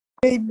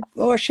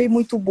achei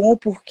muito bom,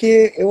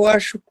 porque eu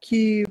acho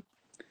que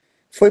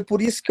foi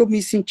por isso que eu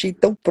me senti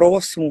tão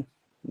próximo,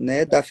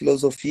 né, da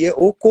filosofia,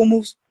 ou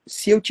como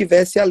se eu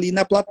tivesse ali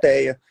na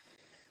plateia.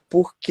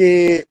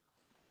 Porque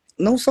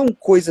não são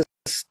coisas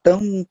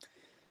tão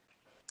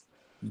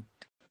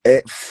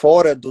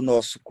fora do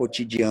nosso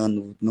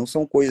cotidiano, não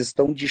são coisas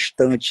tão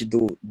distantes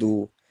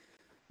do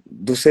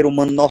ser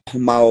humano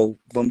normal,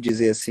 vamos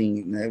dizer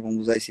assim, né? Vamos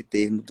usar esse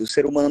termo, do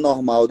ser humano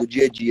normal, do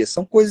dia a dia.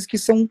 São coisas que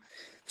são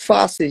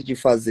fáceis de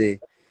fazer,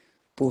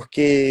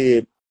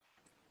 porque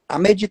a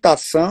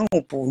meditação,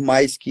 por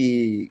mais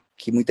que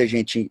muita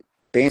gente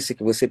pense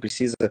que você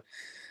precisa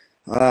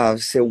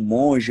ser um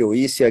monge ou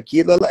isso e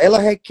aquilo, ela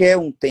requer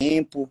um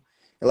tempo,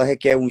 ela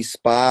requer um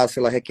espaço,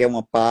 ela requer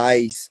uma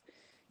paz.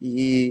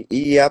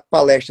 E a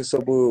palestra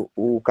sobre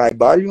o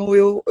Caibalion,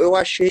 eu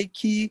achei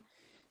que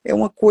é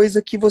uma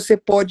coisa que você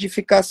pode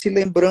ficar se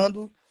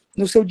lembrando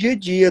no seu dia a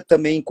dia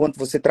também, enquanto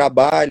você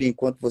trabalha,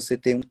 enquanto você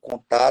tem um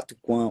contato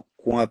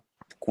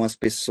com as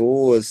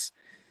pessoas,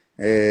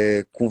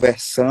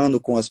 conversando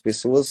com as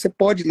pessoas, você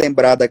pode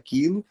lembrar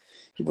daquilo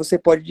e você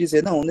pode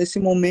dizer, não, nesse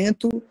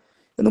momento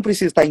eu não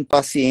preciso estar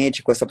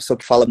impaciente com essa pessoa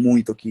que fala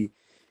muito aqui.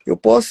 Eu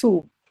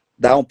posso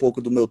dar um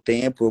pouco do meu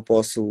tempo, eu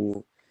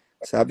posso,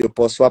 sabe, eu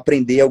posso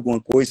aprender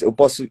alguma coisa, eu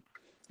posso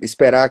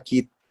esperar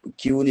que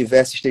o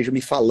universo esteja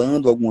me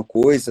falando alguma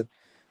coisa,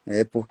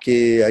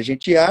 porque a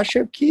gente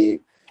acha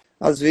que,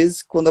 às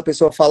vezes, quando a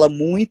pessoa fala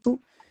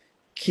muito,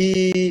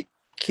 que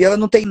ela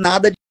não tem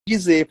nada a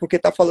dizer, porque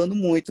está falando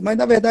muito, mas,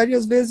 na verdade,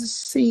 às vezes,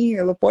 sim,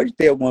 ela pode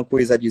ter alguma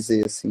coisa a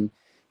dizer, assim.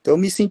 Então, eu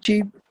me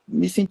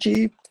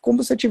senti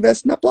como se eu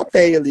estivesse na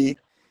plateia ali,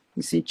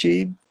 me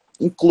senti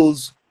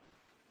incluso.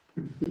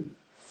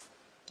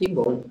 Que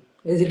bom.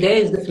 As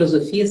ideias da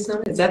filosofia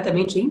são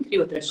exatamente, entre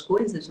outras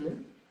coisas, né,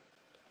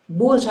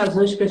 boas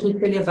razões para a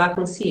gente elevar a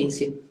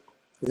consciência,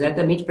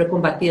 exatamente para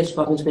combater as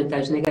formas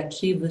mentais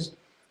negativas,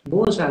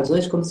 boas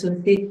razões, como se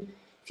você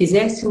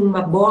fizesse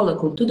uma bola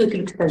com tudo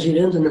aquilo que está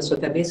girando na sua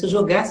cabeça,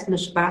 jogasse no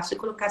espaço e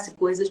colocasse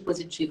coisas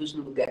positivas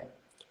no lugar.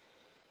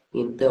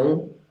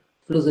 Então,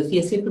 filosofia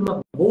é sempre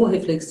uma boa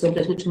reflexão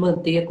para a gente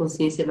manter a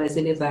consciência mais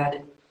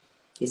elevada,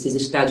 esses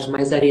estados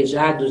mais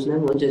arejados, né,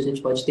 onde a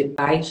gente pode ter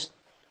paz,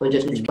 onde a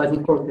gente pode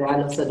encontrar a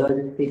nossa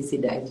dose de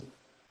felicidade.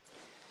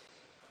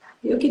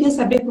 Eu queria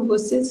saber com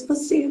você se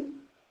você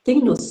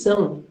tem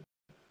noção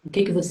do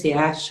que você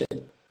acha.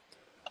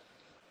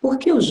 Por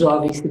que os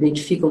jovens se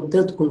identificam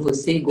tanto com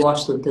você e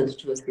gostam tanto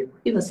de você?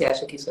 Por que você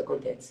acha que isso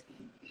acontece?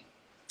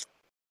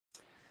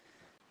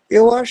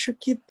 Eu acho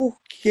que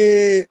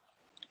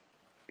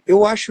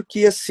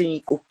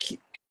assim,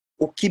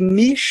 o que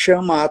me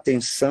chama a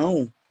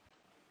atenção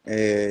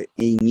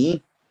em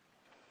mim,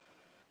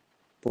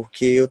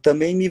 porque eu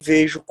também me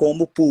vejo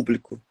como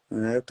público,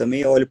 né? Eu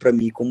também olho para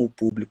mim como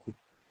público.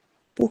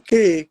 Por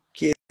que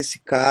esse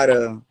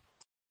cara, o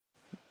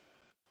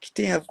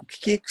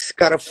que esse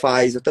cara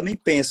faz? Eu também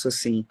penso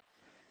assim.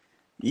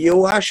 E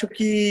eu acho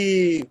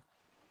que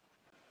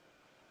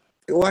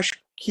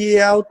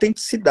é a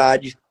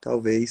autenticidade,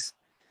 talvez.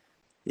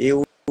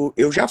 Eu,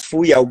 eu já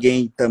fui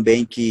alguém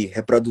também que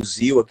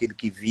reproduziu aquilo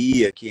que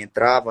via, que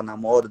entrava na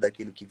moda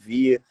daquilo que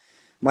via,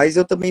 mas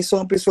eu também sou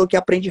uma pessoa que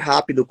aprende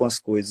rápido com as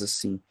coisas,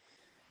 assim.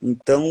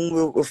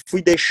 Então eu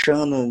fui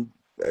deixando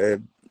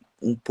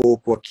um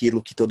pouco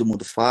aquilo que todo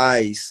mundo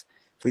faz,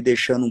 fui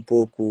deixando um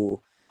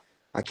pouco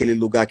aquele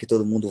lugar que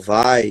todo mundo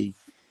vai,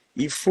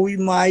 e fui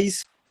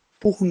mais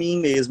por mim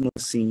mesmo,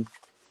 assim.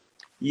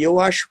 E eu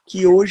acho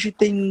que hoje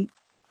tem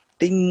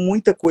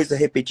muita coisa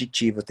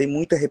repetitiva, tem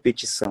muita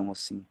repetição,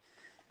 assim.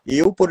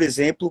 Eu, por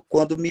exemplo,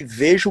 quando me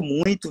vejo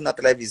muito na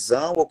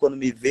televisão ou quando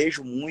me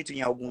vejo muito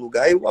em algum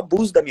lugar, eu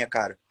abuso da minha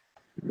cara.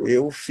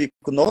 Eu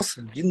fico,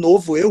 nossa, de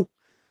novo eu,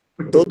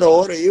 toda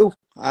hora eu.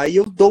 Aí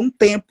eu dou um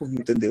tempo,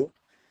 entendeu?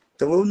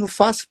 Então eu não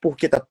faço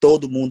porque tá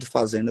todo mundo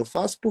fazendo, eu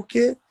faço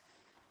porque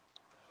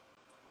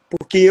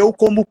eu,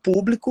 como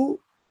público,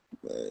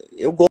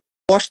 eu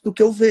gosto do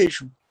que eu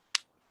vejo.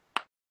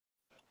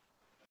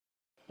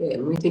 É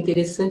muito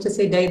interessante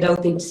essa ideia da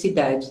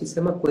autenticidade. Isso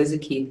é uma coisa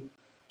que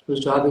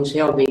os jovens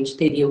realmente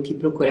teriam que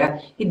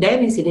procurar e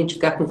devem se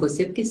identificar com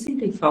você, porque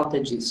sentem falta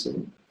disso,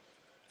 né?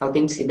 A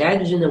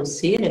autenticidade de não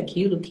ser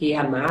aquilo que é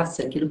a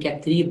massa, aquilo que a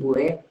tribo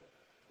é,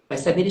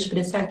 mas saber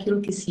expressar aquilo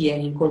que se é,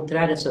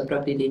 encontrar a sua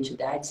própria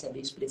identidade,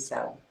 saber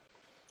expressá-la.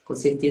 Com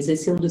certeza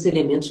esse é um dos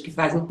elementos que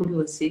fazem com que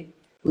você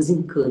os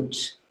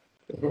encante,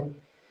 né?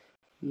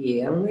 E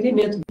é um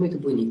elemento muito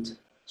bonito,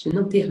 de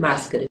não ter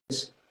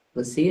máscaras.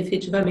 Você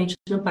efetivamente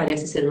não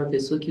parece ser uma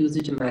pessoa que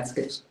use de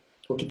máscaras,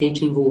 ou que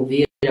tente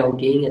envolver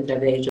alguém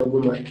através de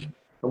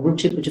algum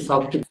tipo de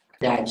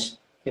falsidade.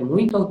 É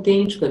muito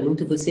autêntico, é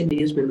muito você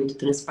mesmo, é muito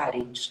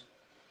transparente.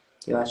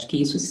 Eu acho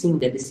que isso sim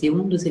deve ser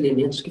um dos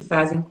elementos que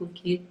fazem com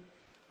que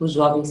os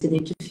jovens se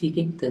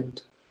identifiquem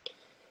tanto.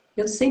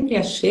 Eu sempre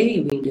achei,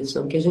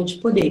 Whindersson, que a gente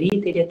poderia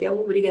e teria até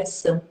uma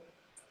obrigação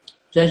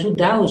de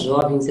ajudar os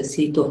jovens a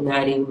se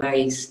tornarem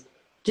mais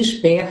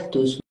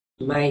despertos,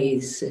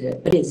 mais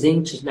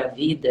presentes na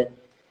vida,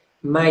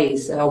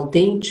 mais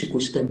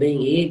autênticos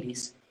também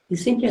eles. E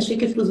sempre achei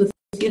que a filosofia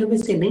era uma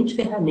excelente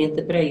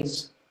ferramenta para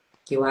isso.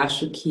 Eu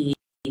acho que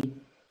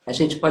a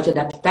gente pode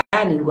adaptar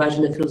a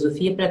linguagem da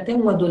filosofia para até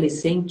um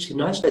adolescente.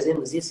 Nós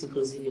fazemos isso,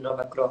 inclusive, em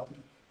Nova Acrópole.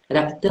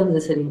 Adaptamos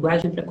essa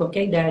linguagem para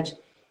qualquer idade.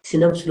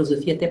 Ensinamos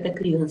filosofia até para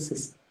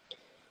crianças.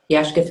 E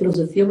acho que a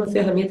filosofia é uma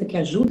ferramenta que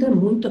ajuda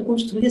muito a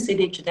construir essa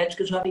identidade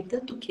que o jovem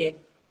tanto quer.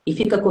 E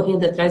fica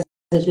correndo atrás,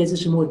 às vezes,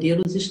 de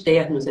modelos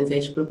externos, ao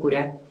invés de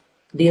procurar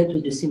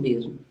dentro de si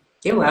mesmo.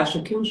 Eu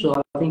acho que um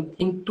jovem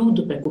tem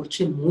tudo para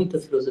curtir muito a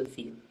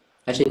filosofia.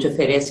 A gente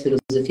oferece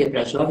filosofia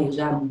para jovens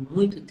já há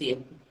muito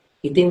tempo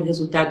e tem um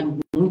resultado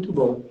muito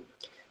bom.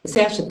 Você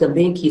acha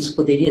também que isso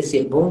poderia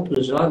ser bom para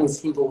os jovens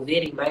se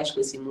envolverem mais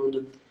com esse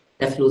mundo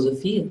da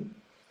filosofia?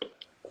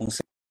 Com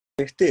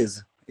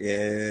certeza.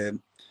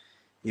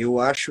 Eu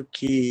acho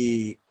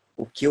que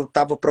o que eu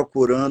estava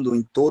procurando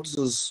em todos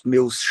os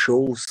meus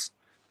shows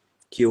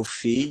que eu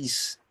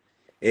fiz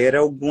era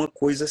alguma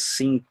coisa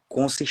assim,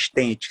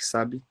 consistente,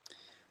 sabe?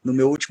 No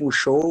meu último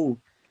show,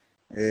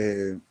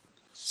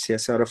 se a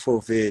senhora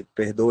for ver,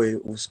 perdoe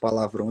os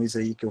palavrões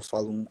aí que eu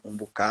falo um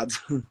bocado,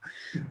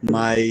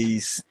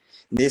 mas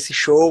nesse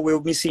show eu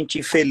me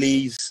senti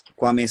feliz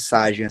com a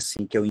mensagem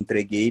assim que eu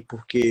entreguei,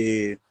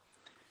 porque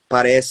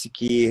parece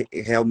que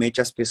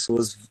realmente as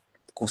pessoas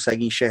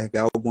conseguem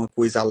enxergar alguma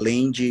coisa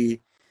além de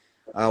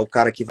o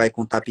cara que vai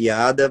contar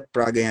piada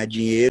para ganhar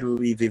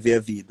dinheiro e viver a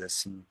vida,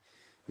 assim.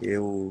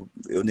 Eu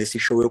nesse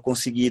show eu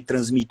consegui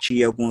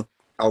transmitir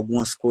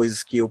algumas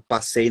coisas que eu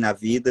passei na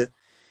vida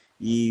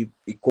e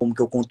como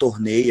que eu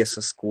contornei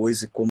essas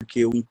coisas, como que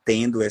eu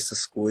entendo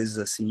essas coisas,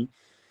 assim.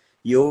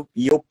 E eu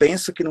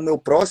penso que no meu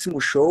próximo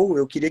show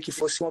eu queria que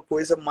fosse uma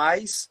coisa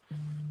mais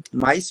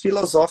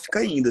filosófica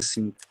ainda,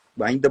 assim.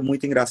 Ainda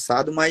muito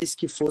engraçado, mas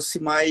que fosse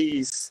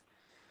mais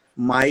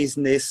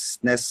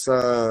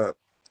nessa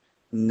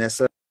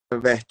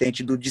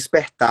vertente do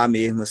despertar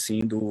mesmo, assim,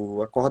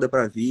 do acorda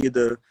para a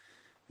vida,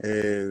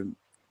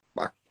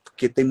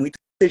 porque tem muita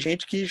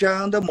gente que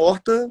já anda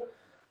morta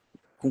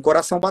com o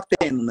coração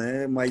batendo,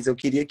 né? Mas eu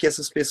queria que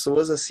essas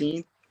pessoas,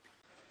 assim,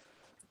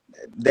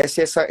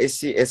 desse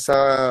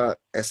essa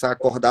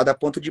acordada a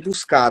ponto de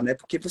buscar, né?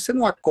 Porque você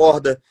não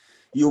acorda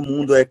e o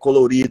mundo é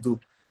colorido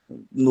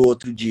no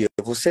outro dia.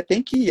 Você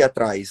tem que ir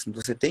atrás,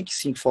 você tem que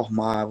se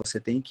informar, você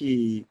tem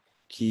que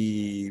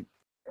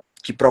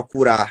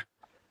procurar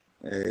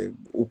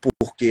o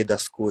porquê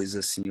das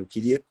coisas, assim. Eu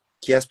queria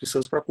que as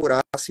pessoas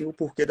procurassem o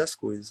porquê das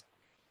coisas.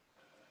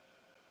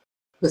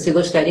 Você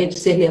gostaria de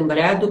ser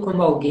lembrado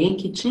como alguém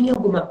que tinha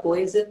alguma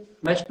coisa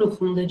mais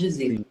profunda a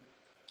dizer. Sim,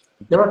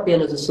 Não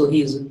apenas o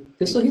sorriso.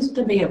 Porque o sorriso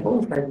também é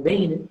bom, faz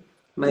bem, né?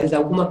 Mas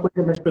alguma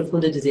coisa mais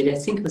profunda a dizer. É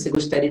assim que você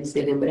gostaria de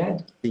ser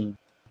lembrado? sim,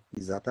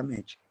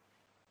 exatamente.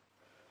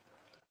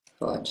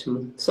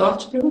 Ótimo.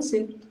 Sorte para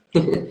você.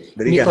 Me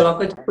Obrigado.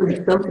 coloco à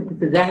disposição se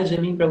precisar de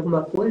mim para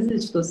alguma coisa,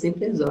 estou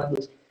sempre às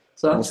ordens. Com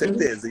Sorte para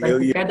você. certeza. E Para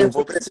eu, que eu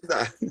vou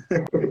precisar.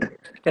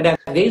 cada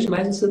vez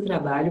mais o seu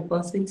trabalho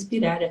possa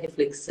inspirar a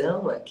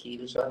reflexão, a que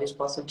os jovens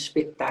possam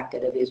despertar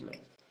cada vez mais.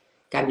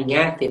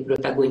 Caminhar, ter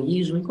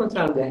protagonismo,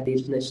 encontrar lugar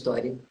deles na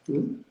história.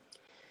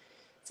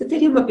 Você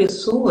teria uma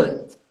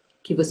pessoa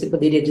que você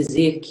poderia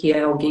dizer que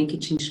é alguém que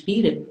te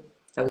inspira?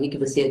 Alguém que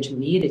você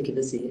admira, que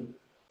você...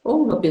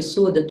 Ou uma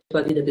pessoa da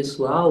tua vida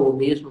pessoal, ou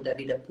mesmo da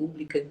vida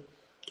pública?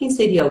 Quem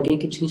seria alguém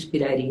que te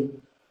inspiraria?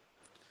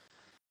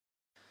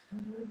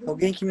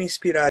 Alguém que me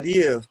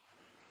inspiraria,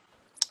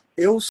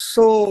 eu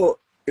sou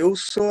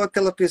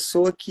aquela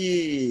pessoa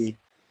que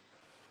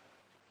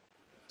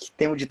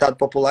tem um ditado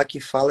popular que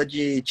fala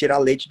de tirar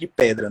leite de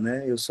pedra,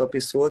 né? Eu sou a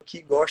pessoa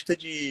que gosta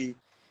de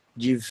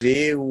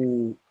ver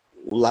o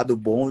lado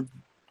bom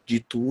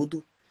de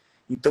tudo.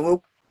 Então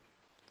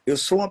eu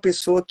sou uma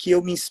pessoa que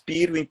eu me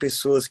inspiro em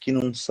pessoas que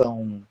não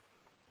são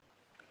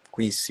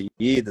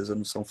conhecidas ou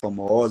não são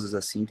famosas,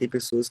 assim. Tem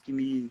pessoas que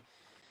me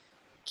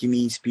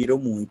inspiram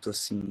muito,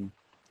 assim.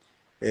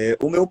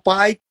 O meu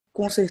pai,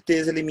 com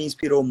certeza, ele me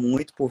inspirou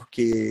muito,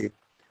 porque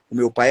o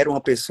meu pai era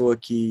uma pessoa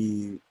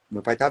que...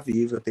 Meu pai tá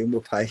vivo, eu tenho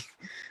meu pai.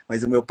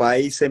 Mas o meu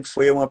pai sempre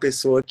foi uma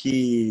pessoa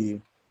que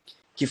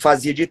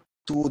fazia de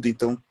tudo.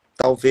 Então,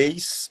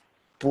 talvez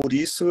por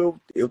isso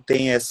eu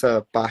tenha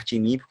essa parte em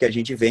mim, porque a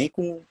gente vem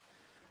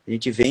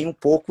um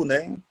pouco,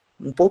 né?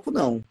 Um pouco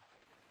não.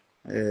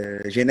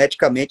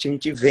 Geneticamente a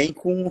gente vem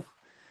com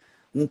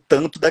um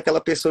tanto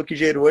daquela pessoa que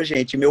gerou a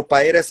gente. Meu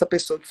pai era essa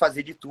pessoa que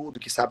fazia de tudo,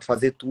 que sabe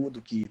fazer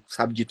tudo, que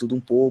sabe de tudo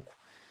um pouco.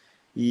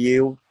 E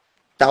eu,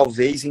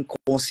 talvez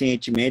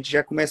inconscientemente,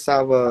 já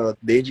começava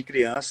desde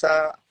criança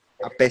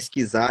a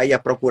pesquisar e a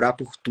procurar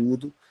por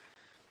tudo.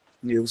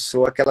 Eu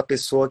sou aquela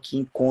pessoa que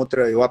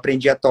encontra. Eu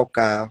aprendi a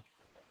tocar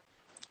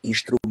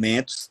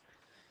instrumentos,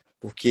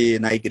 porque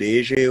na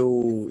igreja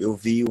eu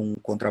vi um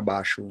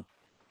contrabaixo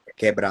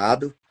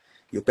quebrado.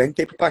 E eu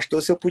perguntei para o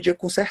pastor se eu podia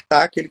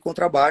consertar aquele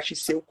contrabaixo, e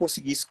se eu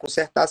conseguisse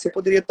consertar, se eu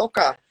poderia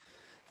tocar.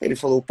 Ele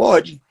falou,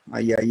 pode.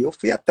 Aí eu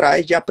fui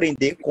atrás de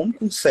aprender como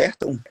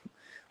conserta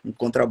um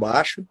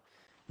contrabaixo,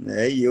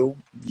 né? E eu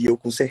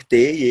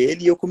consertei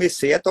ele e eu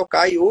comecei a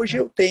tocar. E hoje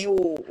eu tenho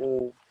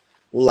o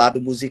lado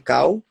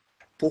musical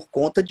por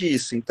conta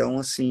disso. Então,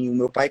 assim, o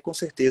meu pai com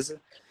certeza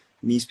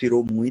me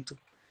inspirou muito.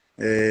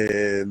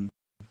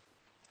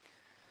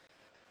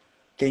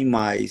 Quem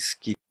mais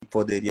que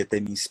poderia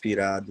ter me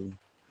inspirado?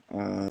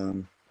 Ah,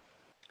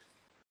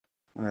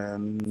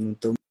 não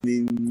estou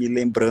me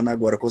lembrando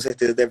agora. Com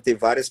certeza deve ter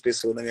várias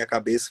pessoas na minha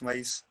cabeça,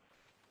 mas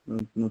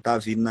não está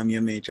vindo na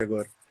minha mente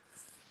agora.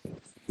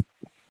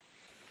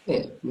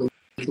 Muito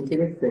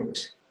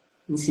interessante.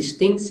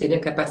 Insistência, né?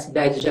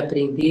 Capacidade de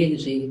aprender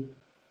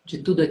de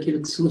tudo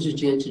aquilo que surge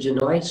diante de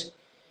nós,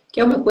 que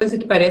é uma coisa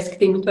que parece que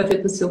tem muito a ver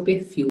com o seu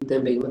perfil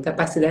também, uma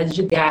capacidade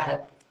de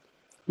garra,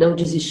 não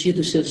desistir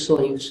dos seus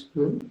sonhos.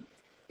 Né?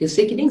 Eu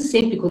sei que nem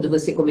sempre, quando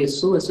você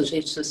começou, as suas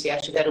redes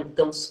sociais tiveram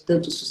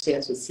tanto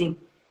sucesso assim,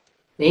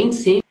 nem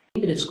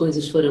sempre as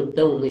coisas foram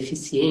tão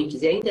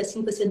eficientes, e ainda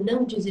assim você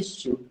não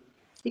desistiu.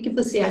 O que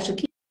você acha? O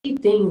que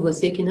tem em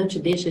você que não te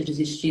deixa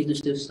desistir dos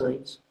seus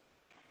sonhos?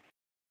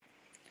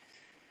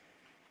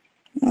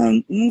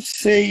 Não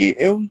sei,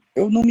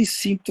 eu não me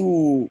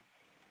sinto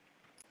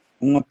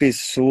uma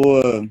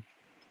pessoa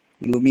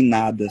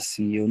iluminada,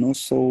 assim. Eu não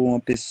sou uma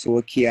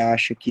pessoa que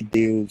acha que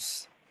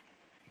Deus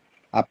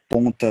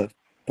aponta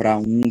para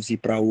uns e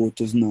para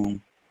outros, não.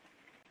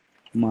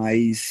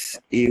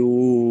 Mas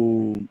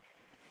eu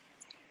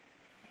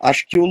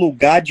acho que o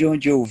lugar de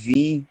onde eu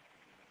vim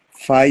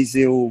faz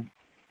eu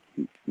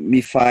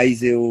me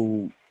faz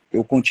eu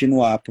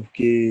continuar,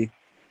 porque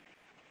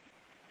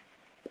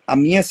a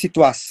minha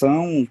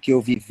situação que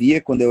eu vivia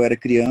quando eu era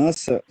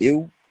criança,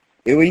 eu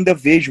ainda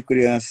vejo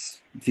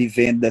crianças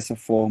vivendo dessa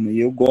forma, e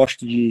eu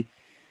gosto de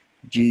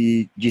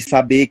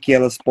saber que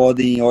elas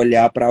podem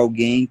olhar para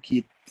alguém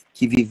que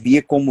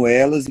vivia como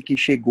elas e que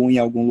chegou em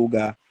algum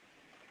lugar.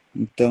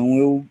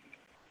 Então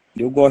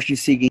eu gosto de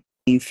seguir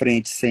em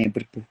frente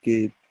sempre,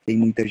 porque tem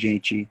muita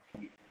gente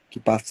que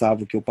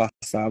passava o que eu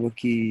passava,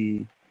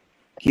 que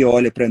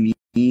olha para mim,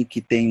 que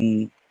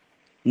tem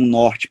um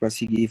norte para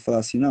seguir e falar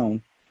assim,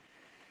 não,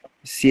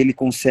 se ele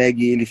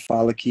consegue, ele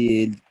fala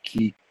que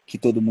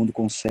todo mundo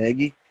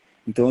consegue,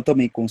 então eu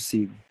também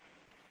consigo.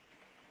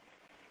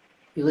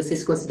 E você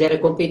se considera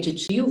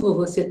competitivo ou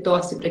você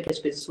torce para que as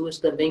pessoas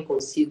também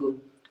consigam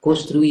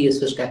construir as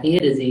suas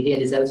carreiras e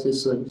realizar os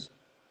seus sonhos?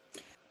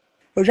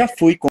 Eu já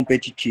fui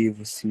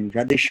competitivo, assim,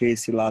 já deixei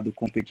esse lado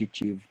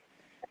competitivo.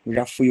 Eu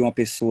já fui uma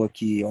pessoa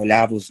que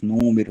olhava os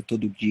números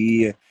todo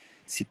dia,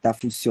 se está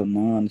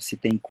funcionando, se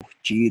tem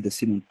curtida,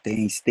 se não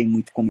tem, se tem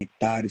muito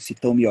comentário, se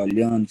estão me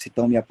olhando, se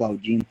estão me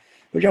aplaudindo.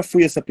 Eu já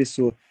fui essa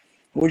pessoa.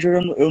 Hoje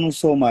eu não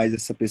sou mais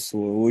essa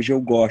pessoa. Hoje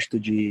eu gosto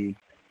de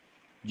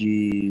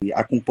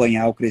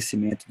acompanhar o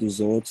crescimento dos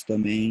outros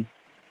também.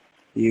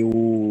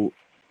 Eu,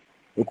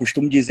 eu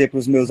costumo dizer para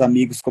os meus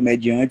amigos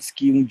comediantes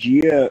que um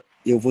dia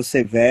eu vou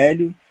ser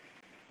velho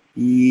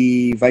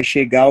e vai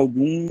chegar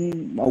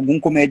algum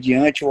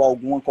comediante ou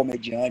alguma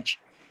comediante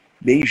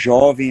bem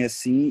jovem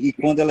assim, e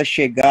quando ela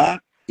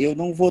chegar, eu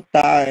não vou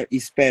estar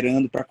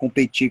esperando para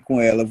competir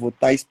com ela, eu vou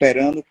estar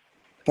esperando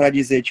para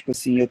dizer, tipo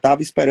assim, eu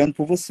estava esperando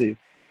por você,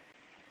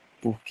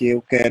 porque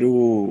eu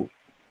quero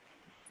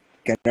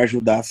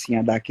ajudar assim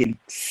a dar aquele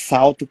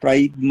salto para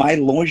ir mais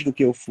longe do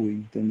que eu fui,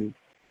 entendeu?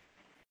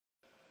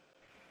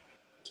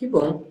 Que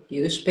bom.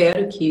 Eu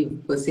espero que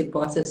você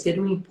possa ser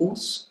um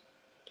impulso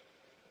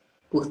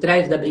por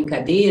trás da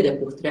brincadeira,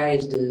 por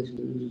trás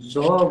dos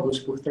jogos,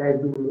 por trás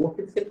do humor,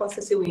 que você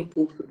possa ser um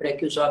impulso para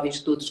que os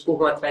jovens todos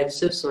corram atrás dos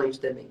seus sonhos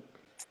também,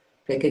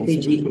 para que Com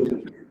certeza.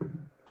 acreditem.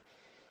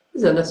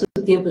 Mas o nosso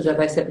tempo já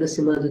vai se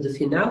aproximando do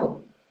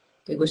final.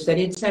 Eu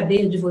gostaria de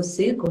saber de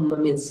você, como uma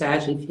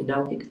mensagem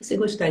final, o que você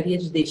gostaria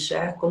de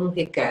deixar como um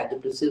recado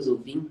para os seus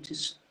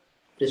ouvintes,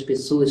 para as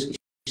pessoas que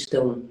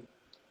estão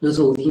nos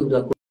ouvindo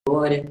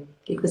agora.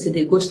 O que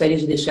você gostaria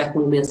de deixar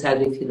como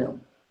mensagem final?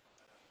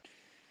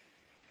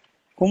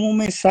 Como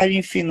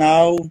mensagem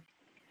final,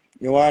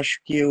 eu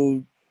acho que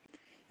eu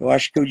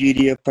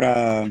diria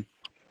para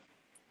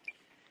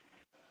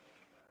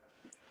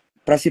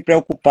se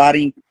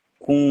preocuparem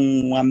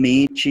com a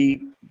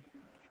mente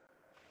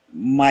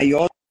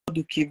maior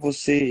do que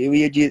você, eu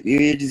ia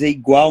dizer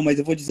igual, mas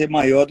eu vou dizer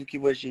maior do que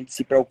a gente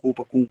se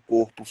preocupa com o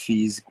corpo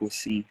físico,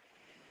 assim.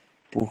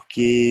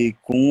 Porque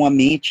com uma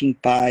mente em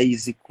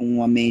paz e com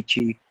uma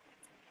mente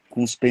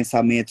com os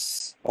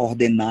pensamentos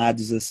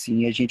ordenados,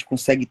 assim, a gente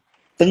consegue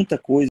tanta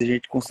coisa, a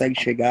gente consegue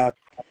chegar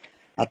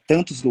a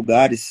tantos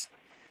lugares.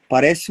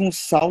 Parece um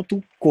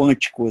salto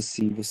quântico,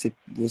 assim.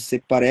 Você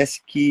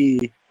parece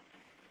que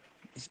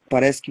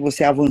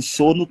você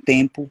avançou no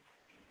tempo,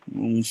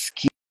 uns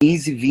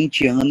 15,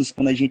 20 anos,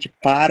 quando a gente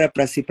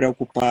para se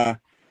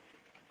preocupar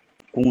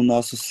com o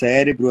nosso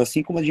cérebro,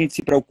 assim como a gente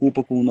se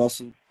preocupa com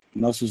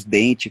nossos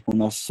dentes, com o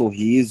nosso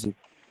sorriso,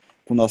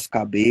 com o nosso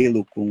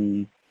cabelo,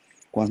 com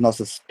as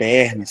nossas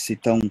pernas, se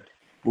estão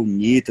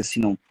bonitas, se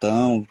não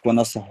estão, com a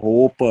nossa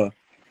roupa,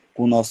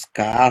 com o nosso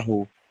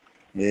carro,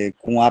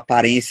 com a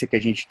aparência que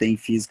a gente tem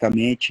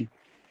fisicamente.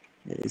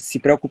 Se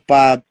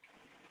preocupar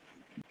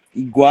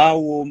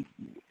igual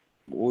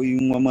ou em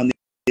uma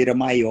maneira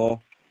maior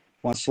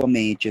com a sua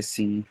mente,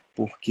 assim,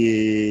 porque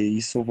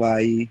isso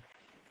vai,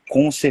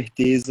 com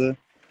certeza,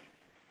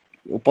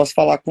 eu posso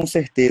falar com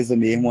certeza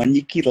mesmo,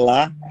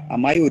 aniquilar a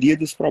maioria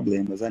dos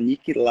problemas,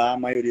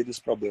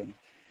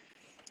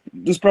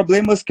 Dos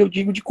problemas que eu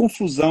digo de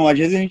confusão, às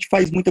vezes a gente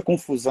faz muita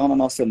confusão na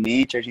nossa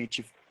mente, a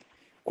gente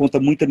conta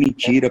muita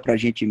mentira pra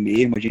gente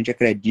mesmo, a gente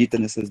acredita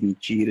nessas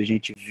mentiras, a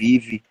gente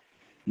vive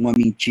uma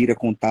mentira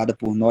contada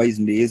por nós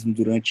mesmos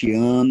durante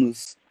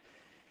anos.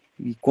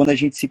 E quando a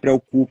gente se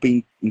preocupa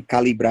em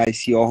calibrar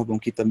esse órgão,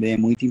 que também é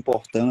muito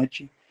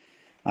importante,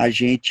 a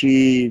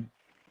gente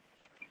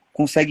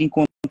consegue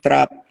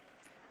encontrar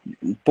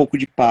um pouco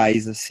de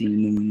paz,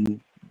 assim,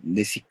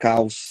 nesse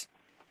caos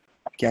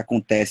que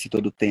acontece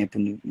todo o tempo,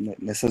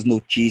 nessas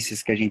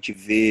notícias que a gente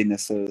vê,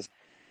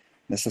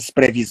 nessas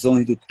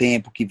previsões do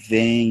tempo que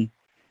vem.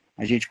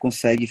 A gente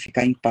consegue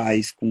ficar em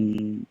paz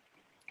com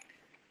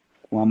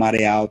a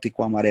maré alta e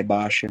com a maré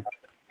baixa.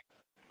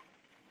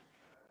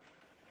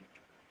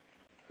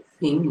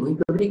 Sim,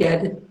 muito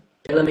obrigada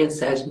pela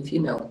mensagem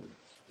final.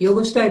 E eu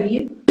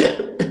gostaria,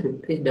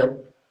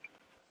 perdão,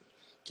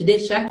 de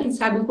deixar, quem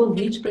sabe, um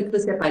convite para que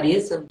você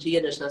apareça um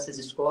dia nas nossas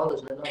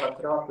escolas, na Nova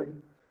Acrópole,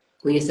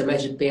 conheça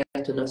mais de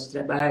perto o nosso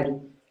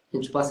trabalho, a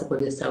gente possa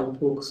conversar um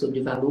pouco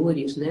sobre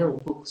valores, né? Um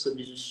pouco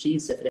sobre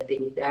justiça,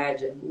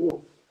 fraternidade,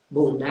 amor,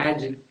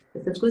 bondade,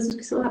 essas coisas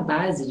que são a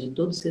base de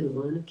todo ser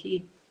humano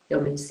que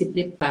realmente se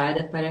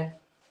prepara para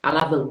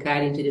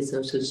alavancar em direção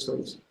aos seus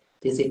sonhos.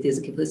 Tenho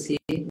certeza que você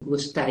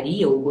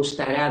gostaria ou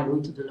gostará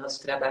muito do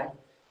nosso trabalho.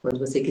 Quando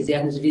você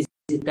quiser nos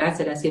visitar,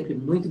 será sempre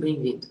muito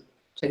bem-vindo.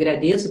 Te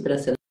agradeço por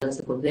essa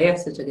nossa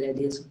conversa, te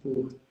agradeço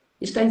por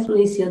estar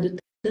influenciando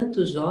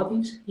tantos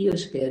jovens e eu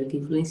espero que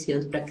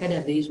influenciando para cada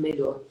vez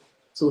melhor.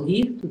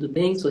 Sorrir, tudo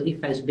bem, sorrir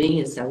faz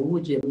bem, é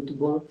saúde, é muito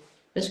bom,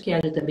 mas que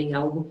haja também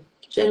algo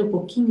que gere um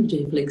pouquinho de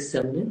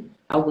reflexão, né?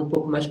 Algo um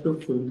pouco mais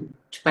profundo.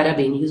 Te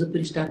parabenizo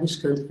por estar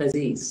buscando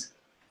fazer isso.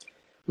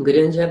 Um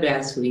grande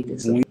abraço,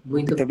 Whindersson.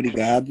 Muito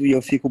obrigado e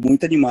eu fico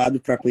muito animado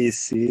para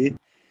conhecer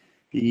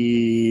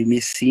e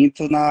me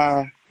sinto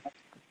na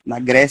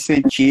Grécia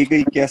Antiga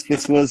e que as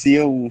pessoas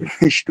iam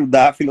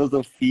estudar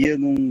filosofia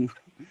num,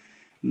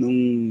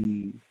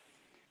 num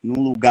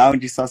lugar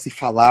onde só se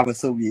falava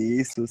sobre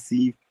isso,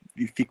 assim,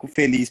 e fico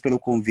feliz pelo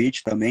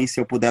convite também, se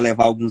eu puder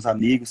levar alguns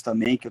amigos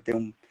também, que eu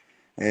tenho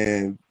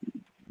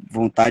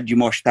vontade de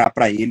mostrar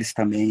para eles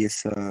também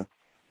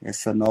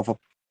essa nova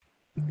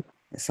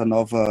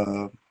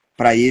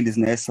para eles,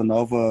 né, esse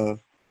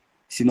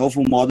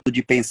novo modo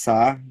de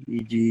pensar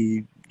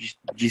e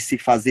de se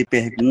fazer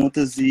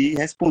perguntas e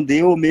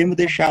responder ou mesmo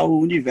deixar o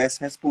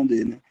universo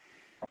responder, né?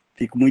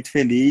 Fico muito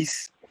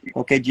feliz.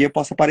 Qualquer dia eu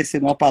posso aparecer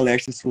numa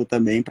palestra sua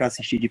também para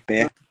assistir de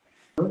perto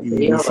e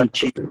me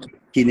sentir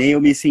que nem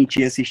eu me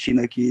senti assistindo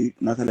aqui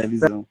na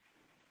televisão.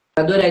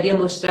 Adoraria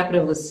mostrar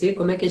para você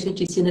como é que a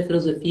gente ensina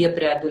filosofia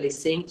para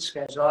adolescentes,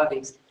 para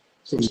jovens.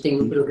 A gente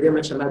tem um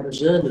programa chamado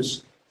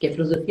Janos, que é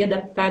filosofia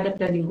adaptada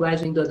para a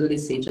linguagem do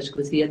adolescente. Acho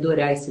que você ia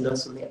adorar esse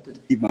nosso método.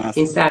 Que massa.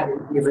 Quem sabe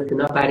você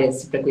não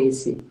aparece para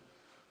conhecer.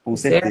 Com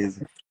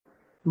certeza.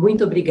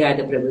 Muito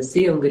obrigada para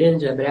você, um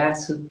grande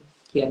abraço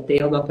e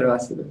até uma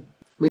próxima.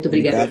 Muito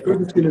obrigada a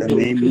todos que nos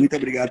também. Muito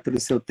obrigado pelo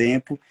seu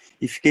tempo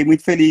e fiquei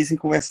muito feliz em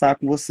conversar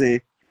com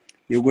você.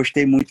 Eu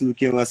gostei muito do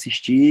que eu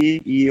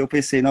assisti e eu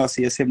pensei,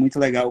 nossa, ia ser muito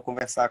legal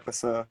conversar com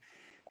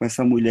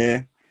essa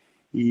mulher.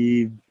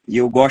 E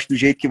eu gosto do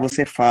jeito que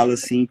você fala,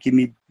 assim, que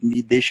me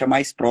deixa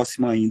mais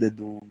próximo ainda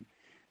do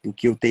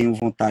que eu tenho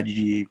vontade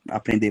de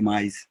aprender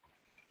mais.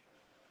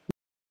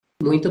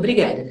 Muito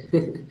obrigada.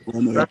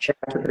 Boa noite.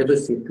 Para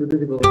você, tudo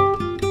de bom.